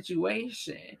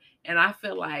situation. And I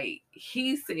feel like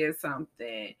he said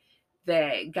something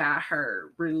that got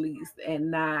her released,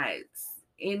 and not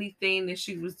anything that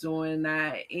she was doing,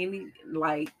 not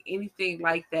anything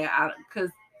like that. Because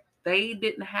they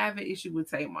didn't have an issue with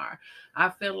Tamar. I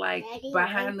feel like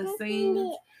behind the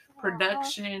scenes,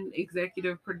 production,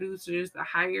 executive producers, the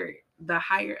higher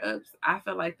ups, I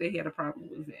feel like they had a problem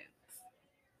with Vince.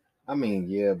 I mean,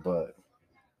 yeah, but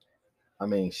I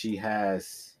mean, she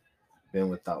has been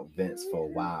without Vince for a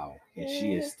while, and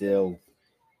she is still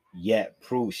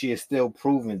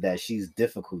proving that she's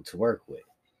difficult to work with,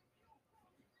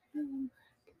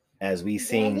 as we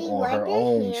seen on her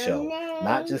own show,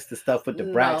 not just the stuff with the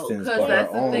Braxtons, but her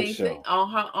own show.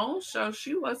 On her own show,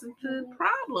 she wasn't the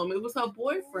problem. It was her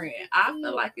boyfriend. I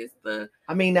feel like it's the.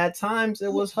 I mean, at times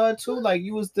it was her too. Like,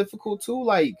 you was difficult too.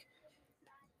 Like,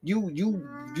 you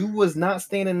was not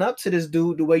standing up to this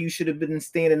dude the way you should have been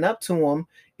standing up to him.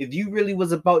 If you really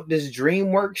was about this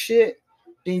dream work shit,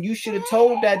 then you should have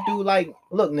told that dude, like,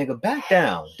 look, nigga, back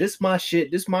down. This my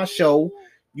shit. This my show.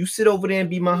 You sit over there and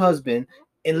be my husband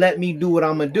and let me do what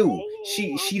I'm gonna do.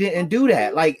 She didn't do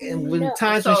that. Like, and when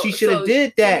times when she should have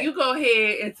did that. So you go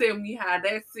ahead and tell me how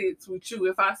that sits with you.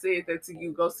 If I said that to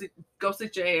you, go sit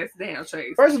your ass down,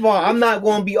 Chase. First of all, I'm not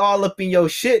gonna be all up in your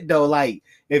shit though. Like,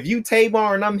 if you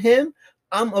Tamar and I'm him,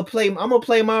 I'm gonna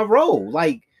play my role.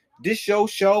 Like, this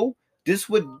show. This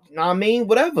would, I mean,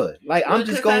 whatever. Like, I'm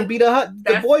just gonna be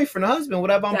the boyfriend, the husband,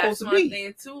 whatever I'm supposed to be. That's one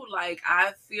thing too. Like,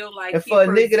 I feel like, and for a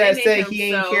nigga that said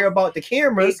he ain't care about the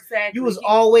cameras, you was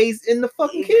always in the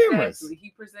fucking cameras.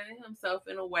 He presented himself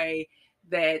in a way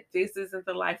that this isn't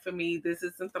the life for me. This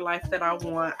isn't the life that I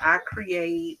want. I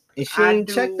create. And she ain't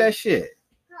check that shit.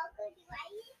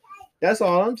 That's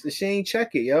all I'm saying. She ain't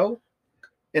check it, yo.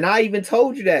 And I even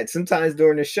told you that sometimes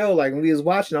during the show, like when we was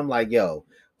watching, I'm like, yo,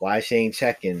 why she ain't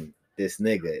checking this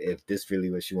nigga if this really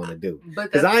what she want to do?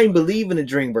 Because I ain't believe in the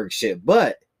DreamWorks shit,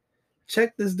 but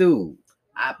check this dude.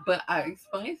 But I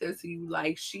explained this to you,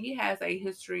 like, she has a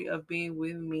history of being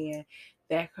with men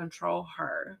that control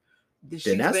her.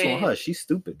 Then that's on her. She's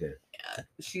stupid then.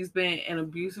 She's been in an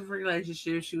abusive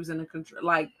relationship. She was in a control,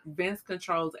 like, Vince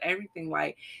controls everything.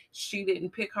 Like, she didn't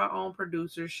pick her own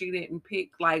producer. She didn't pick,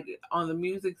 like, on the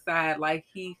music side, like,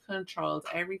 he controls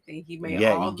everything. He made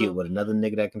all get with another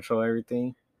nigga that control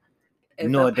everything. You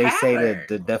know what they say that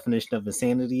the definition of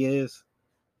insanity is?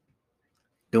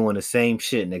 Doing the same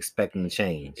shit and expecting to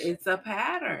change. It's a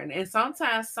pattern. And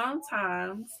sometimes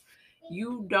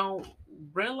you don't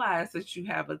realize that you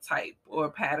have a type or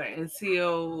a pattern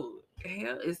until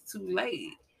hell it's too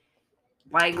late.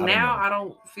 Like, now I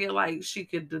don't feel like she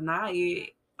could deny it,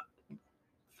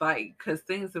 like, because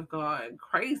things have gone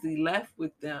crazy left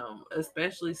with them,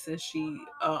 especially since she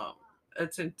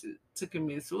attempted to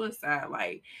commit suicide.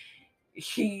 Like,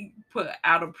 he put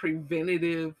out a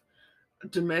preventative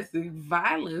domestic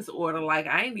violence order. Like,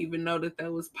 I didn't even know that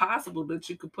was possible, that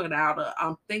you could put out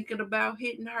I'm thinking about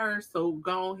hitting her, so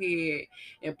go ahead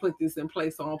and put this in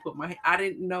place. So I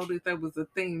didn't know that was a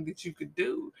thing that you could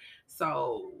do.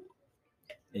 So,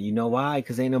 and you know why?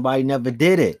 Because ain't nobody never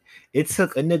did it. It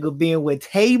took a nigga being with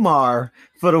Tamar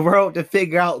for the world to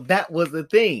figure out that was a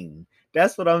thing.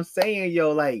 That's what I'm saying,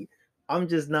 yo. Like, I'm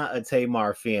just not a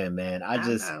Tamar fan, man. I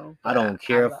don't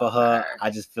care for her. I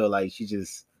just feel like she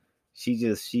is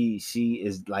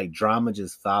like, drama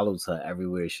just follows her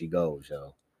everywhere she goes,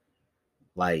 yo.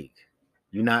 Like,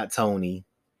 you're not Tony.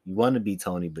 You want to be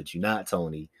Tony, but you're not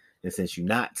Tony. And since you're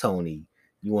not Tony,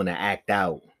 you want to act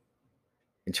out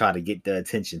and try to get the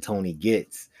attention Tony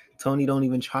gets. Tony don't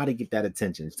even try to get that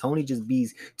attention. Tony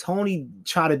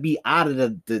try to be out of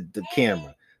the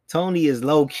camera. Tony is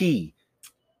low key.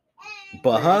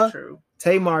 But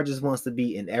Tamar just wants to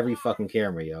be in every fucking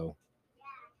camera, yo.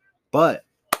 But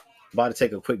about to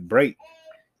take a quick break.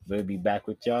 We'll be back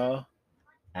with y'all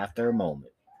after a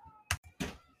moment.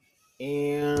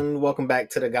 And welcome back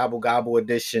to the Gobble Gobble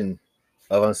edition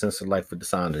of Uncensored Life with the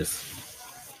Saunders.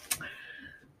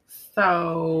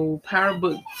 So, Power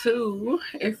Book 2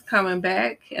 is coming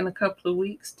back in a couple of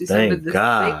weeks. December Thank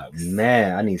God, 6th.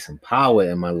 Man, I need some power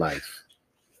in my life.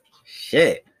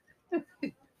 Shit.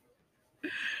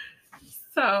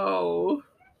 So,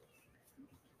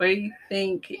 what do you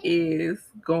think is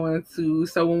going to...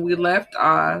 So, when we left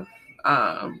off,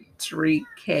 Tariq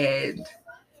had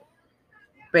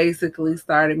basically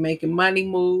started making money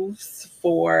moves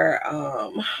for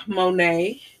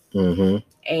Monet.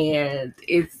 Mm-hmm. And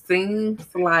it seems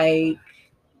like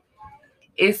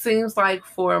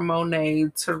for Monet,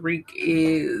 Tariq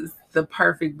is the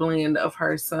perfect blend of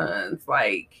her sons.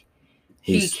 Like,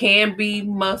 he can be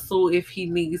muscle if he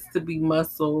needs to be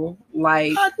muscle.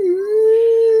 Like,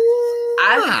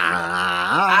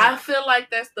 I feel like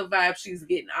that's the vibe she's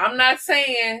getting. I'm not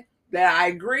saying that I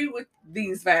agree with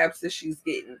these vibes that she's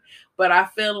getting, but I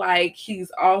feel like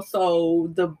he's also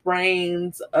the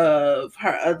brains of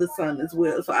her other son as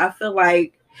well. So I feel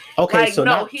like, okay, like, so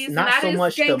no, not he's not not so as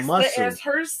much the gangster muscle. as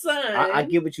her son. I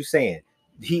get what you're saying.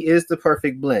 He is the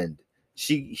perfect blend.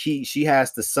 She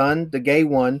has the son, the gay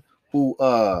one, who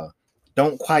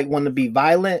don't quite want to be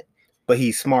violent, but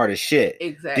he's smart as shit.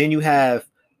 Exactly. Then you have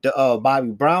the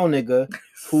Bobby Brown nigga,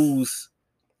 who's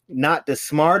not the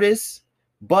smartest,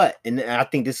 but, and I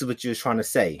think this is what you're trying to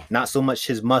say, not so much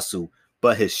his muscle,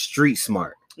 but his street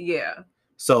smart. Yeah.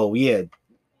 So yeah,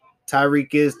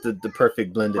 Tariq is the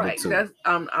perfect blend of the two. That's,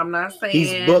 I'm not saying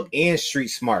he's book and street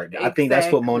smart. Exactly. I think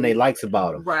that's what Monet likes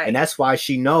about him. Right. And that's why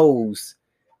she knows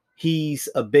he's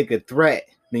a bigger threat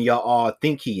than y'all all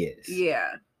think he is.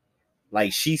 Yeah.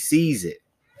 Like, she sees it.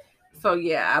 So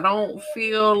yeah, I don't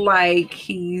feel like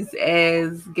he's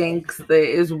as gangster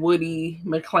as Woody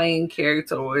McClain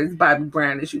character, or as Bobby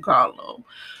Brown, as you call him.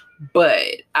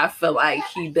 But I feel like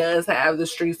he does have the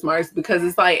street smarts, because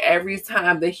it's like every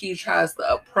time that he tries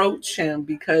to approach him,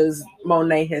 because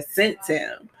Monet has sent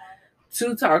him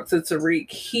to talk to Tariq,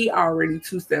 he already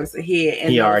 2 steps ahead and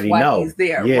he knows already why know. he's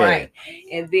there. Yeah. Right.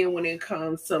 And then when it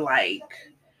comes to like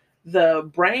the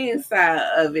brain side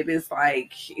of it, is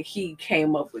like he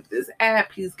came up with this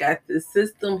app, he's got this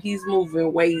system, he's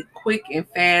moving way quick and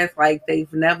fast like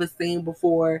they've never seen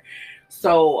before.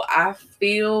 So I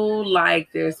feel like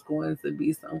there's going to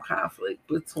be some conflict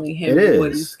between him and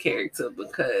Woody's character,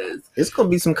 because it's going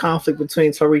to be some conflict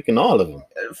between Tariq and all of them.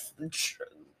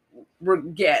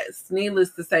 Yes,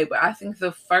 needless to say, but I think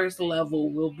the first level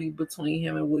will be between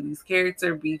him and Woody's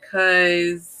character,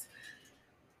 because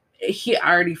he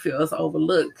already feels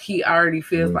overlooked. He already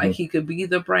feels like he could be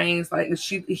the brains. Like,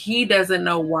 he doesn't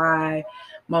know why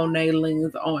Monet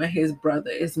leans on his brother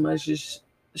as much as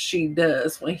she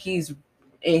does, when he's,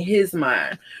 in his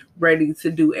mind, ready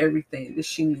to do everything that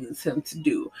she needs him to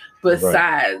do,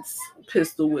 besides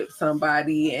pistol whip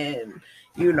somebody and,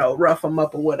 you know, rough him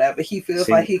up or whatever. He feels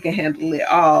like he can handle it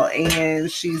all,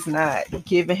 and she's not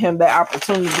giving him that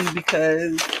opportunity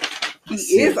because he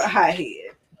is a hothead.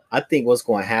 I think what's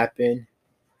going to happen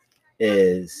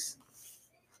is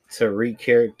Tariq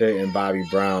character and Bobby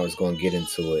Brown is going to get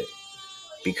into it,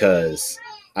 because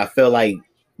I feel like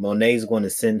Monet's going to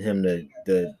send him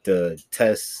the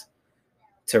test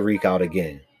Tariq out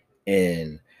again,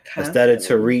 and instead of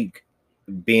Tariq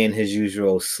being his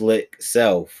usual slick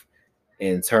self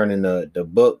and turning the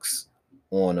books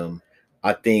on him,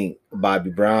 I think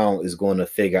Bobby Brown is going to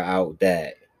figure out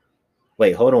that,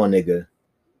 wait, hold on, nigga,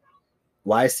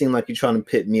 why it seem like you're trying to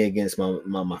pit me against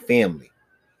my family?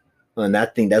 And I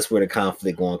think that's where the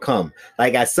conflict going to come.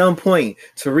 Like, at some point,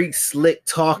 Tariq's slick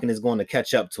talking is going to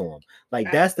catch up to him.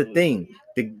 Like, that's the thing.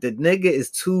 The nigga is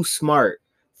too smart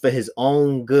for his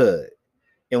own good.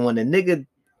 And when the nigga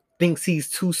thinks he's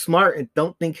too smart and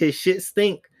don't think his shit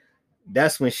stink,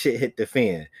 that's when shit hit the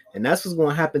fan. And that's what's going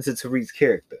to happen to Tariq's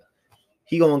character.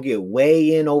 He going to get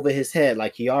way in over his head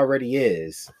like he already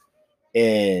is.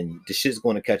 And the shit's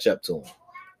going to catch up to him.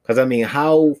 Because, I mean,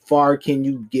 how far can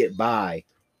you get by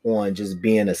on just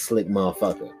being a slick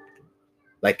motherfucker?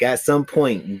 Like, at some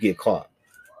point, you get caught.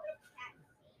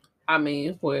 I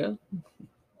mean, well,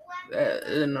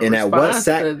 and at what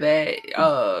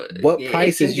what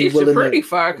price is you willing pretty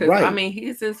far? Because I mean,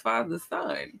 he's his father's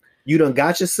son. You done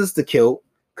got your sister killed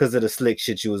because of the slick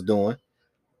shit you was doing,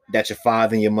 that your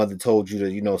father and your mother told you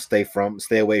to, you know, stay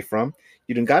away from.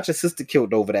 You done got your sister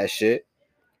killed over that shit.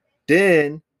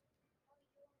 Then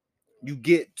you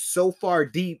get so far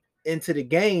deep into the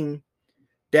game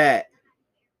that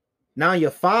now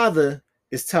your father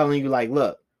is telling you, like,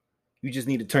 look, you just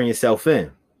need to turn yourself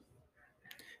in.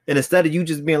 And instead of you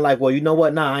just being like, well, you know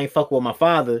what? Nah, I ain't fucking with my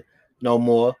father no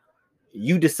more.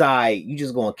 You decide you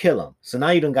just gonna kill him. So now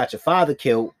you done got your father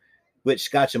killed,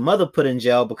 which got your mother put in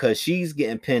jail because she's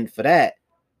getting pinned for that.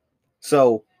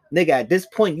 So, nigga, at this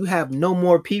point, you have no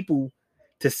more people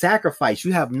to sacrifice.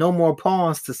 You have no more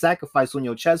pawns to sacrifice on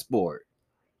your chessboard.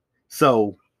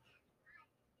 So,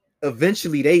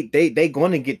 eventually, they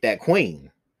gonna get that queen.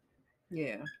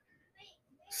 Yeah.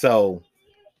 So,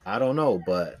 I don't know,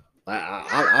 but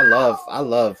I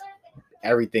love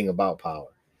everything about Power.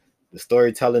 The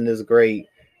storytelling is great.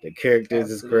 The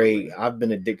characters is great. I've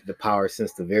been addicted to Power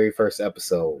since the very first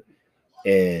episode,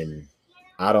 and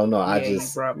I don't know. Yeah, I you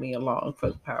just brought me along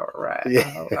for the power ride.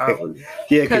 yeah, I was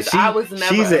yeah, because I was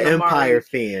never she's an Amari Empire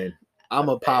fan. I'm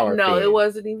a Power No, fan. it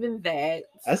wasn't even that.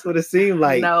 That's what it seemed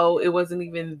like. No, it wasn't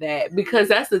even that. Because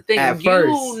that's the thing. At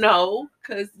first.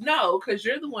 Because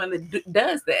you're the one that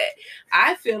does that.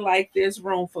 I feel like there's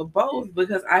room for both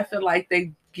because I feel like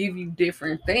they give you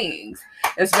different things,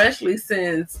 especially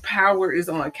since Power is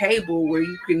on cable where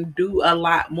you can do a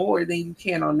lot more than you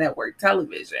can on network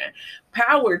television.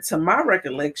 Power, to my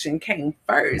recollection, came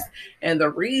first. And the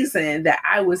reason that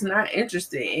I was not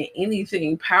interested in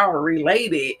anything Power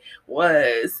related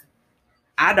was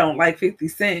I don't like 50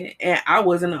 Cent and I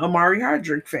wasn't an Amari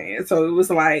Hardrick fan. So it was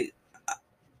like,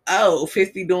 oh,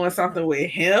 50 doing something with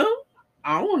him?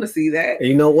 I don't want to see that. And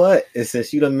you know what? And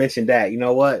since you done mentioned that, you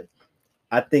know what?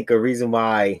 I think a reason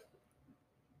why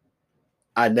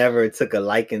I never took a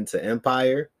liking to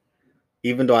Empire,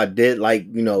 even though I did like,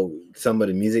 some of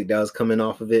the music that was coming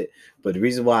off of it, but the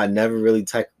reason why I never really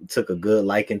took a good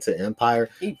liking to Empire,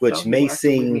 which may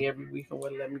seem every week and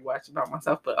wouldn't let me watch it by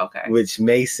myself, but okay. Which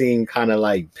may seem kind of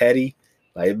like petty,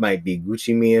 like it might be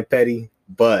Gucci Mane petty,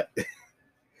 but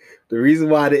the reason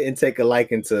why I didn't take a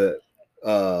liking to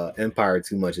Empire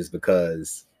too much is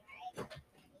because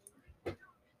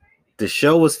the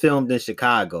show was filmed in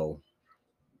Chicago,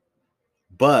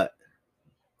 but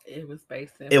it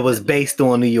was based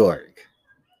on New York.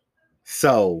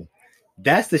 So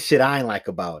that's the shit I ain't like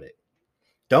about it.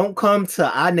 Don't come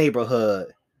to our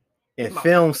neighborhood and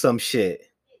film some shit,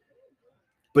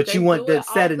 but you want that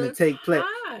setting to take place.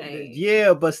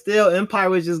 Yeah, but still,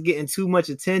 Empire was just getting too much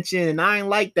attention, and I ain't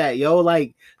like that, yo.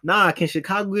 Like, nah, can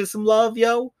Chicago get some love,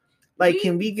 yo? Like,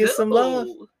 can we get some love?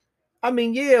 I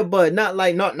mean, yeah, but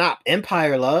not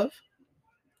Empire love.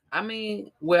 I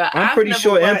mean, well, I'm pretty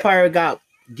sure Empire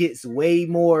gets way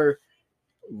more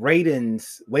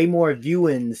ratings, way more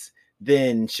viewings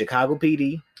than Chicago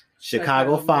PD,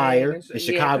 Chicago Fire, and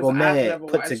Chicago Med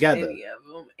put together. Any of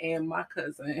them. And my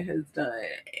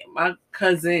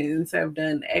cousins have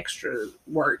done extra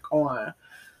work on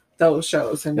those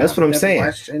shows, and that's what I'm saying.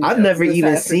 I've never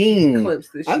even seen clips.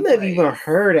 I've never even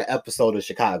heard an episode of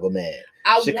Chicago Med.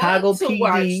 Chicago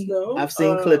PD, I've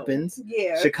seen clippings.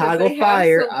 Yeah, Chicago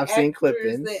Fire, I've seen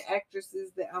clippings. And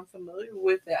actresses that I'm familiar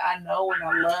with that I know and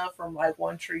I love from like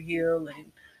One Tree Hill and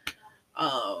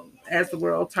As the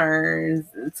World Turns.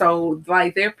 So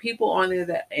like there are people on there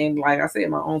that, and like I said,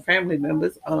 my own family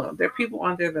members, there are people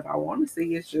on there that I want to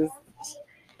see.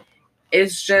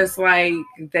 It's just like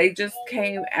they just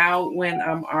came out when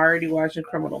I'm already watching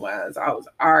Criminal Minds. I was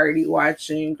already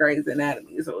watching Grey's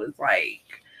Anatomy. So it's like,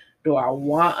 do I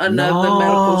want another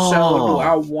medical show? Do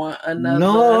I want another?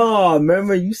 No,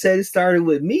 remember you said it started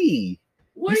with me.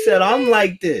 You said I'm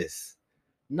like this.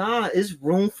 Nah, it's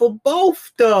room for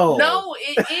both though. No,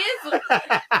 it is. No,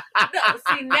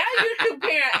 see, now you're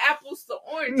comparing apples to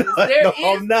oranges.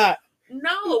 I'm not.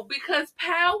 No, because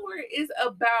Power is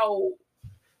about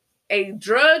a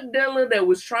drug dealer that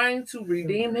was trying to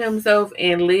redeem himself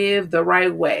and live the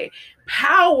right way.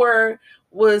 Power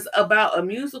was about a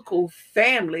musical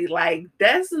family. Like,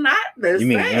 that's not the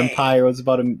same. You mean Empire was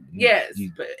about a... Yes,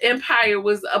 Empire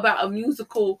was about a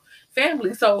musical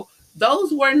family. So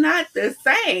those were not the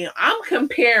same. I'm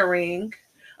comparing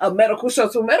a medical show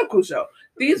to a medical show.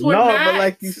 These were not but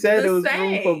like you said, it was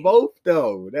room for both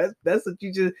though. That's what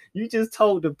you just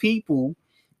told the people.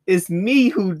 It's me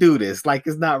who do this. Like,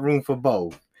 it's not room for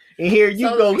both. And here you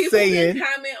go saying...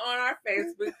 comment on our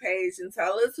Facebook page and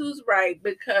tell us who's right,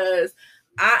 because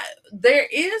there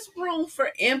is room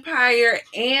for Empire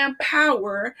and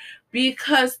Power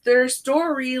because their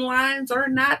storylines are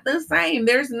not the same.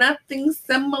 There's nothing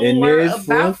similar and there's about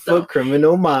room them. For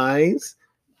Criminal Minds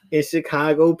in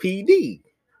Chicago PD.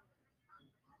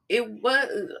 It was,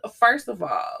 first of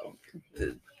all,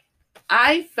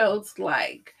 I felt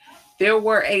like there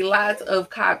were a lot of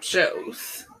cop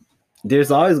shows.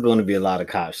 There's always going to be a lot of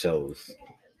cop shows.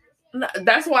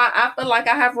 That's why I feel like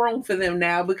I have room for them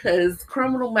now, because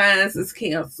Criminal Minds is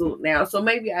canceled now. So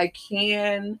maybe I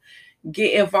can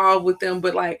get involved with them.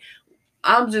 But like,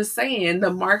 I'm just saying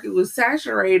the market was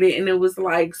saturated, and it was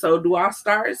like, so do I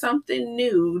start something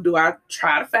new? Do I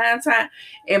try to find time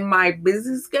in my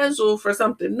busy schedule for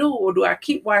something new? Or do I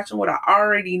keep watching what I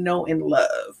already know and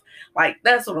love? Like,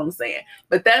 that's what I'm saying.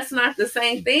 But that's not the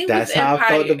same thing. That's how I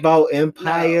felt about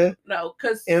Empire. No,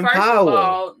 because first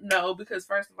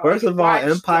of all,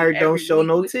 Empire don't show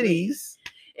no titties.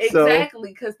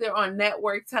 Exactly, because they're on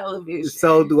network television.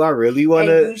 So do I really want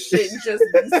to? You shouldn't just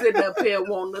be sitting up here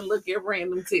wanting to look at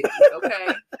random titties,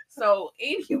 okay? So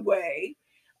anyway,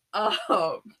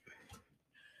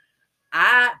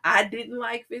 I didn't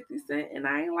like 50 Cent and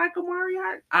I ain't like Omari.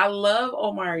 I love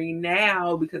Omari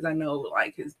now because I know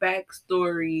like his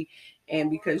backstory and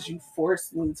because you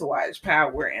forced me to watch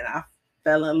Power and I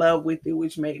fell in love with it,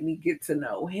 which made me get to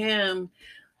know him.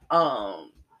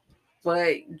 Um,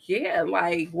 but yeah,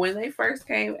 like when they first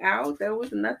came out, there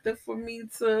was nothing for me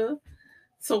to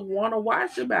want to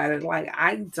watch about it. Like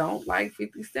I don't like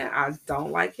 50 Cent. I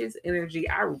don't like his energy.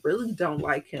 I really don't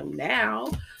like him now.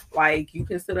 Like you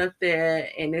can sit up there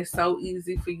and it's so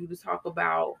easy for you to talk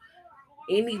about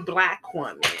any black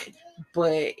woman,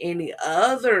 but any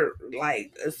other,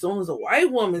 like as soon as a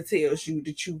white woman tells you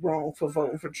that you wrong for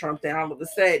voting for Trump, then all of a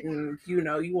sudden, you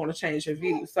want to change your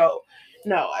view. So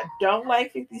no, I don't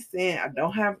like 50 Cent. I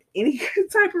don't have any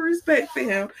type of respect for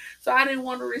him. So I didn't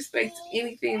want to respect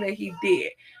anything that he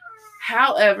did.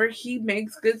 However, he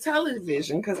makes good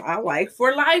television because I like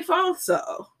For Life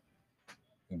also.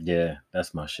 Yeah,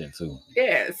 that's my shit too.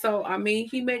 Yeah, so I mean,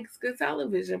 he makes good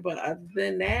television, but other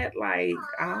than that, like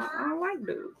I don't like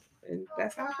dude, and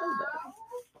that's how I feel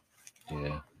though.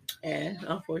 Yeah. And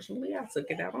unfortunately, I took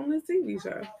it out on this TV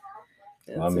show.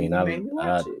 I mean,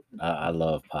 I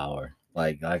love Power.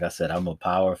 Like I said, I'm a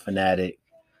Power fanatic.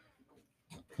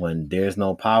 When there's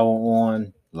no power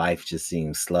on, life just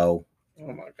seems slow. Oh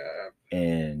my god!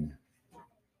 And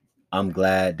I'm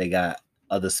glad they got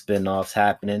other spinoffs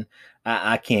happening.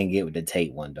 I can't get with the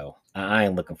Tate one though. I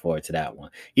ain't looking forward to that one.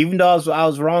 Even though I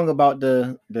was wrong about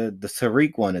the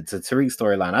Tariq one, it's a Tariq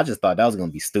storyline. I just thought that was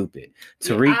gonna be stupid.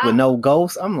 Tariq with no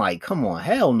ghost. I'm like, come on,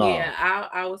 hell no. Yeah,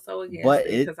 I was so against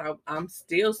it because I'm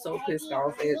still so pissed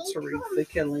off at Tariq for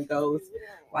killing Ghost.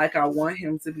 Like I want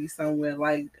him to be somewhere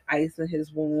like icing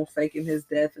his wound, faking his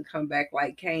death, and come back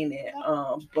like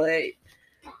Kanan. But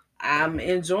I'm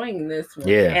enjoying this one.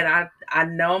 Yeah. And I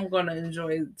know I'm gonna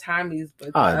enjoy Tommy's,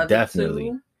 but the other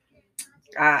definitely. two,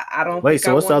 I don't wait,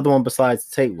 so what's the other one besides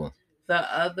the Tate one? The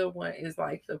other one is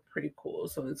like the prequel,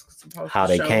 so it's supposed how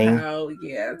to show came? How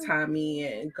Tommy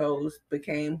and Ghost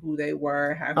became who they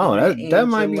were. How that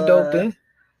might be dope then.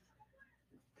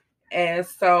 And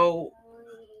so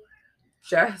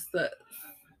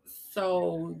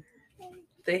so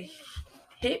the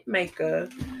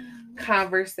Hitmaker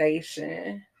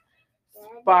conversation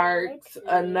sparked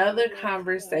another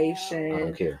conversation. I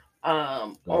don't care.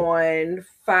 On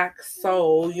Fox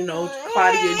Soul,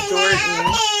 Claudia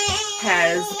Jordan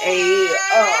has a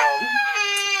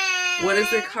what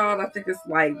is it called? I think it's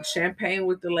like Champagne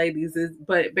with the Ladies.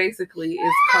 But basically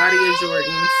it's Claudia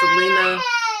Jordan,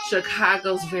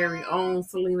 Chicago's very own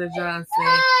Selena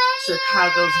Johnson,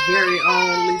 Chicago's very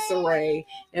own Lisa Ray,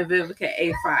 and Vivica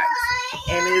A. Fox.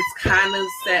 And it's kind of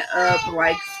set up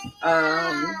like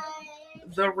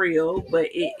The Real, but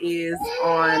it is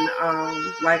on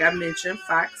like I mentioned,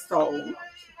 Fox Soul.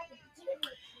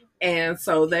 And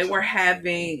so they were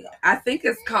having, I think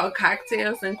it's called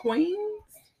Cocktails and Queens.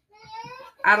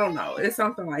 I don't know, it's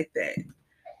something like that.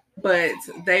 But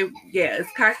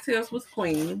it's Cocktails with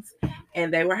Queens,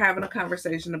 and they were having a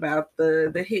conversation about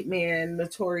the Hitman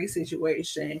Notori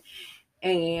situation,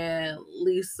 and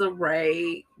Lisa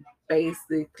Ray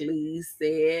basically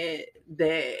said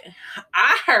that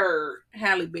I heard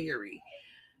Halle Berry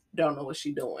don't know what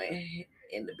she's doing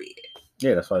in the bed.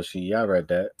 Yeah, that's why I read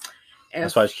that. And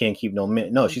that's why she can't keep no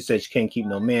man. No, she said she can't keep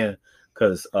no man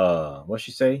because what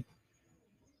she say?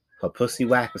 Her pussy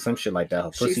whack or some shit like that.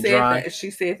 Her pussy dry. She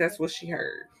said that's what she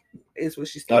heard. Is what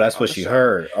she said. Oh, that's what she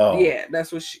heard. Oh, yeah,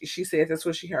 that's what she said. That's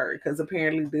what she heard because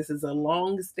apparently this is a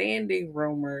long-standing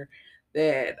rumor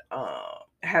that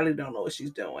Halle don't know what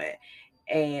she's doing,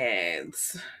 and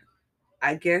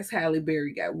I guess Halle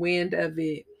Berry got wind of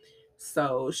it,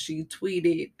 so she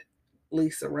tweeted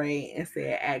Lisa Ray and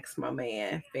said, "Ask my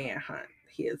man Van Hunt.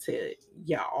 He'll tell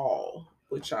y'all all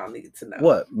what y'all need to know."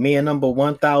 What? Man number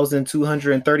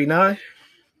 1,239?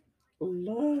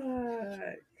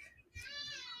 Lord.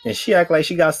 And she act like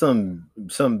she got some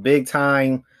big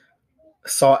time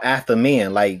sought after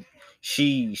men. Like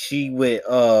she with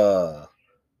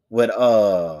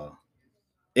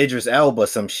Idris Elba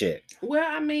some shit. Well,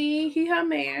 I mean, he her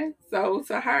man, so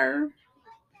to her,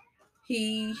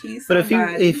 he's. But if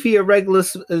he a regular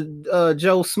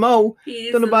Joe Smo,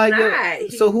 he's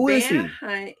not. So who is he? Van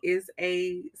Hunt is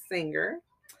a singer,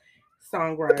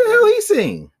 songwriter. What the hell he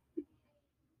sing?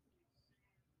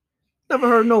 Never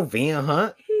heard no Van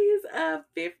Hunt. He's a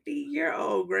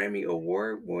 50-year-old Grammy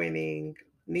Award-winning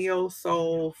neo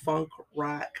soul funk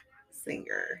rock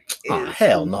singer. Oh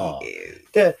hell no!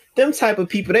 Them type of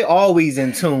people, they always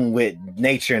in tune with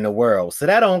nature in the world, so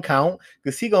that don't count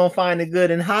because he gonna find it good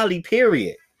in Holly.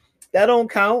 Period. That don't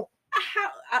count.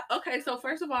 Okay, so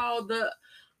first of all,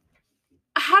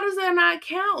 How does that not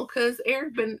count? Because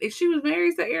if she was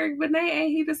married to Eric Benet,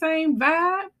 ain't he the same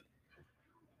vibe?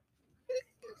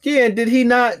 Yeah, did he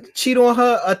not cheat on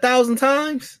her 1,000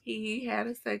 times? He had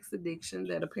a sex addiction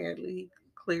that apparently he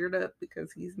cleared up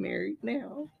because he's married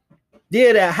now.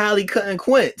 Yeah, that Holly couldn't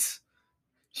quench.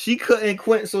 She couldn't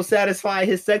quench or satisfy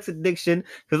his sex addiction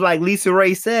because, like Lisa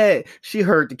Ray said, she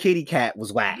heard the kitty cat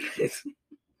was whack.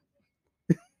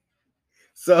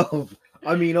 So,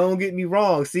 I mean, don't get me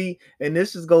wrong. See, and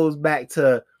this just goes back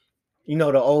to,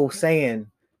 the old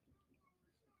saying.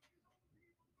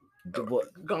 Go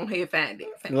ahead, find it.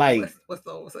 Like, what's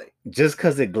the old saying? Just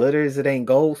because it glitters, it ain't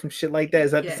gold. Some shit like that.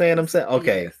 Is that the saying I'm saying?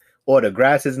 Okay. Yes. Or the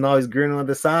grass isn't always green on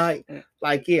the side.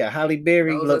 Like, yeah, Halle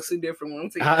Berry looks. Those are two different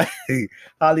ones.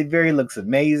 Halle Berry looks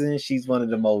amazing. She's one of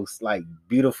the most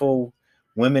beautiful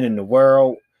women in the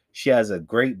world. She has a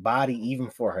great body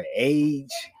even for her age.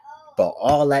 But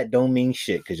all that don't mean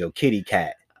shit because your kitty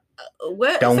cat.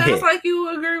 Well, it sounds like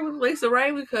you agree with Lisa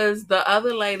Ray because the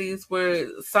other ladies were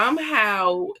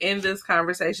somehow in this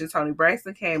conversation. Toni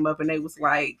Braxton came up and they was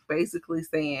basically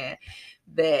saying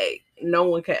that no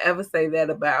one could ever say that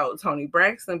about Toni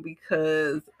Braxton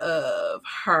because of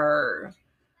her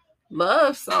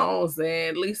love songs.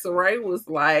 And Lisa Ray was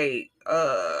like,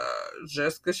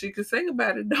 just because she could sing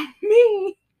about it don't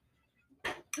mean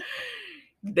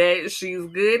that she's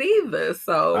good either.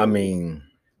 So I mean,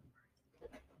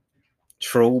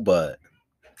 true, but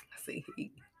see,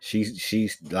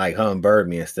 she's like her and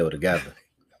Birdman still together.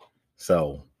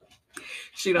 So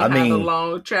she don't have a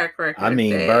long track record. I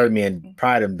mean, Birdman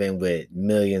probably been with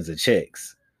millions of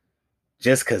chicks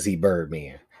just because he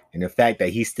Birdman. And the fact that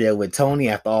he's still with Toni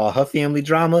after all her family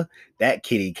drama, that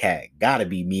kitty cat gotta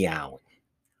be meowing.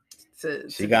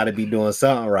 She gotta be doing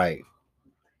something right.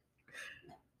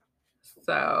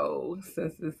 So,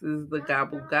 since this is the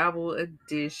Gobble Gobble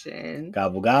edition,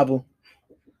 Gobble Gobble,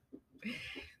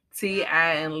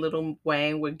 T.I. and Lil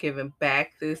Wayne were giving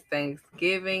back this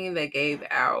Thanksgiving. They gave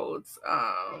out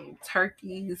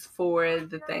turkeys for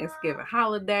the Thanksgiving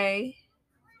holiday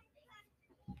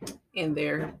in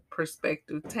their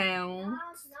respective towns.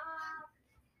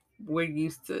 We're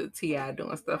used to T.I.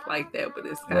 doing stuff like that, but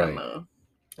it's kind of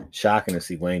shocking to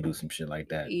see Wayne do some shit like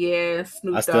that. Yeah,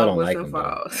 Snoop I still Dogg don't was like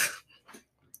involved. Him,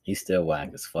 he's still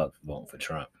whack as fuck for voting for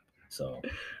Trump. So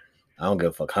I don't give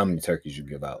a fuck how many turkeys you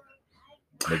give out.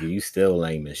 Nigga, you still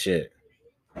lame as shit.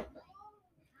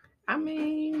 I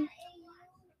mean,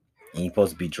 you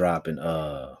supposed to be dropping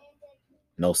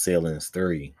No Ceilings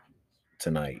 3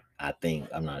 tonight. I think.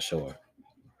 I'm not sure.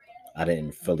 I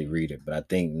didn't fully read it, but I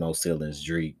think No Ceilings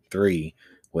 3,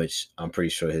 which I'm pretty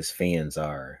sure his fans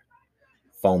are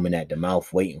foaming at the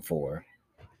mouth waiting for.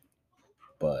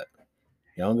 But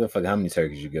you don't give a fuck how many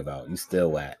turkeys you give out. You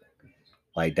still whack.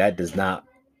 Like, that does not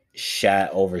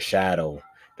overshadow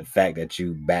the fact that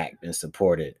you backed and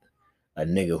supported a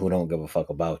nigga who don't give a fuck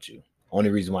about you.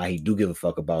 Only reason why he do give a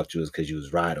fuck about you is because you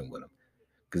was riding with him.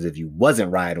 Because if you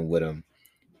wasn't riding with him,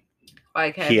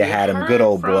 he had them good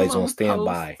old boys on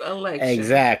standby.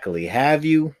 Exactly. Have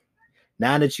you?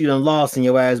 Now that you done lost and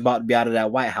your ass about to be out of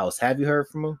that White House, have you heard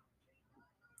from him?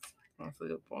 That's a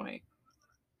good point.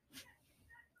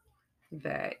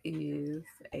 That is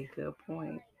a good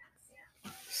point.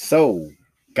 So,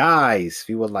 guys,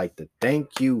 we would like to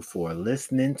thank you for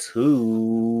listening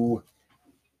to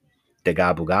the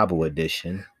Gobble Gobble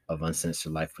edition of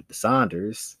Uncensored Life with the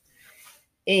Saunders.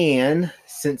 And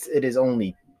since it is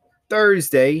only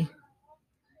Thursday,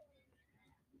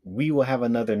 we will have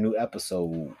another new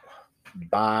episode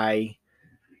by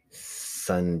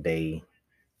Sunday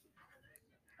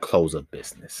close of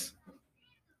business.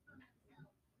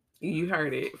 You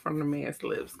heard it from the man's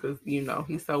lips because,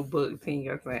 he's so booked. He ain't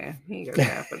got time. He ain't got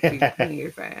time for the people. He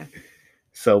ain't got time.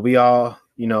 So we all,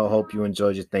 hope you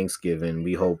enjoyed your Thanksgiving.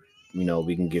 We hope,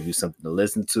 we can give you something to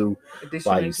listen to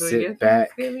while you sit back.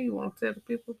 You want to tell the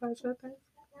people about your Thanksgiving?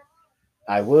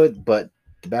 I would, but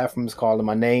the bathroom's calling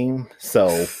my name.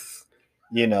 So,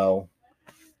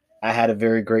 I had a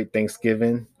very great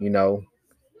Thanksgiving,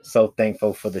 so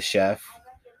thankful for the chef.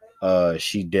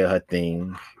 She did her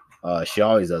thing. She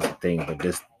always does a thing, but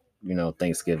this,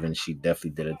 Thanksgiving, she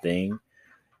definitely did a thing.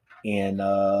 And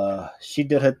she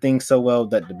did her thing so well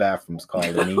that the bathroom's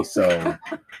calling me. So,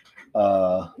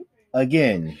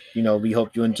 again, we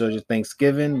hope you enjoyed your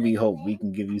Thanksgiving. We hope we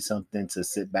can give you something to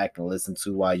sit back and listen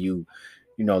to while you,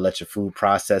 let your food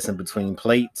process in between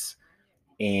plates.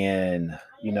 And,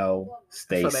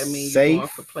 stay safe. So that means you're going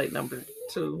for plate number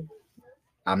 2.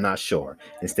 I'm not sure.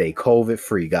 And stay COVID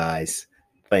free, guys.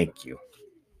 Thank you.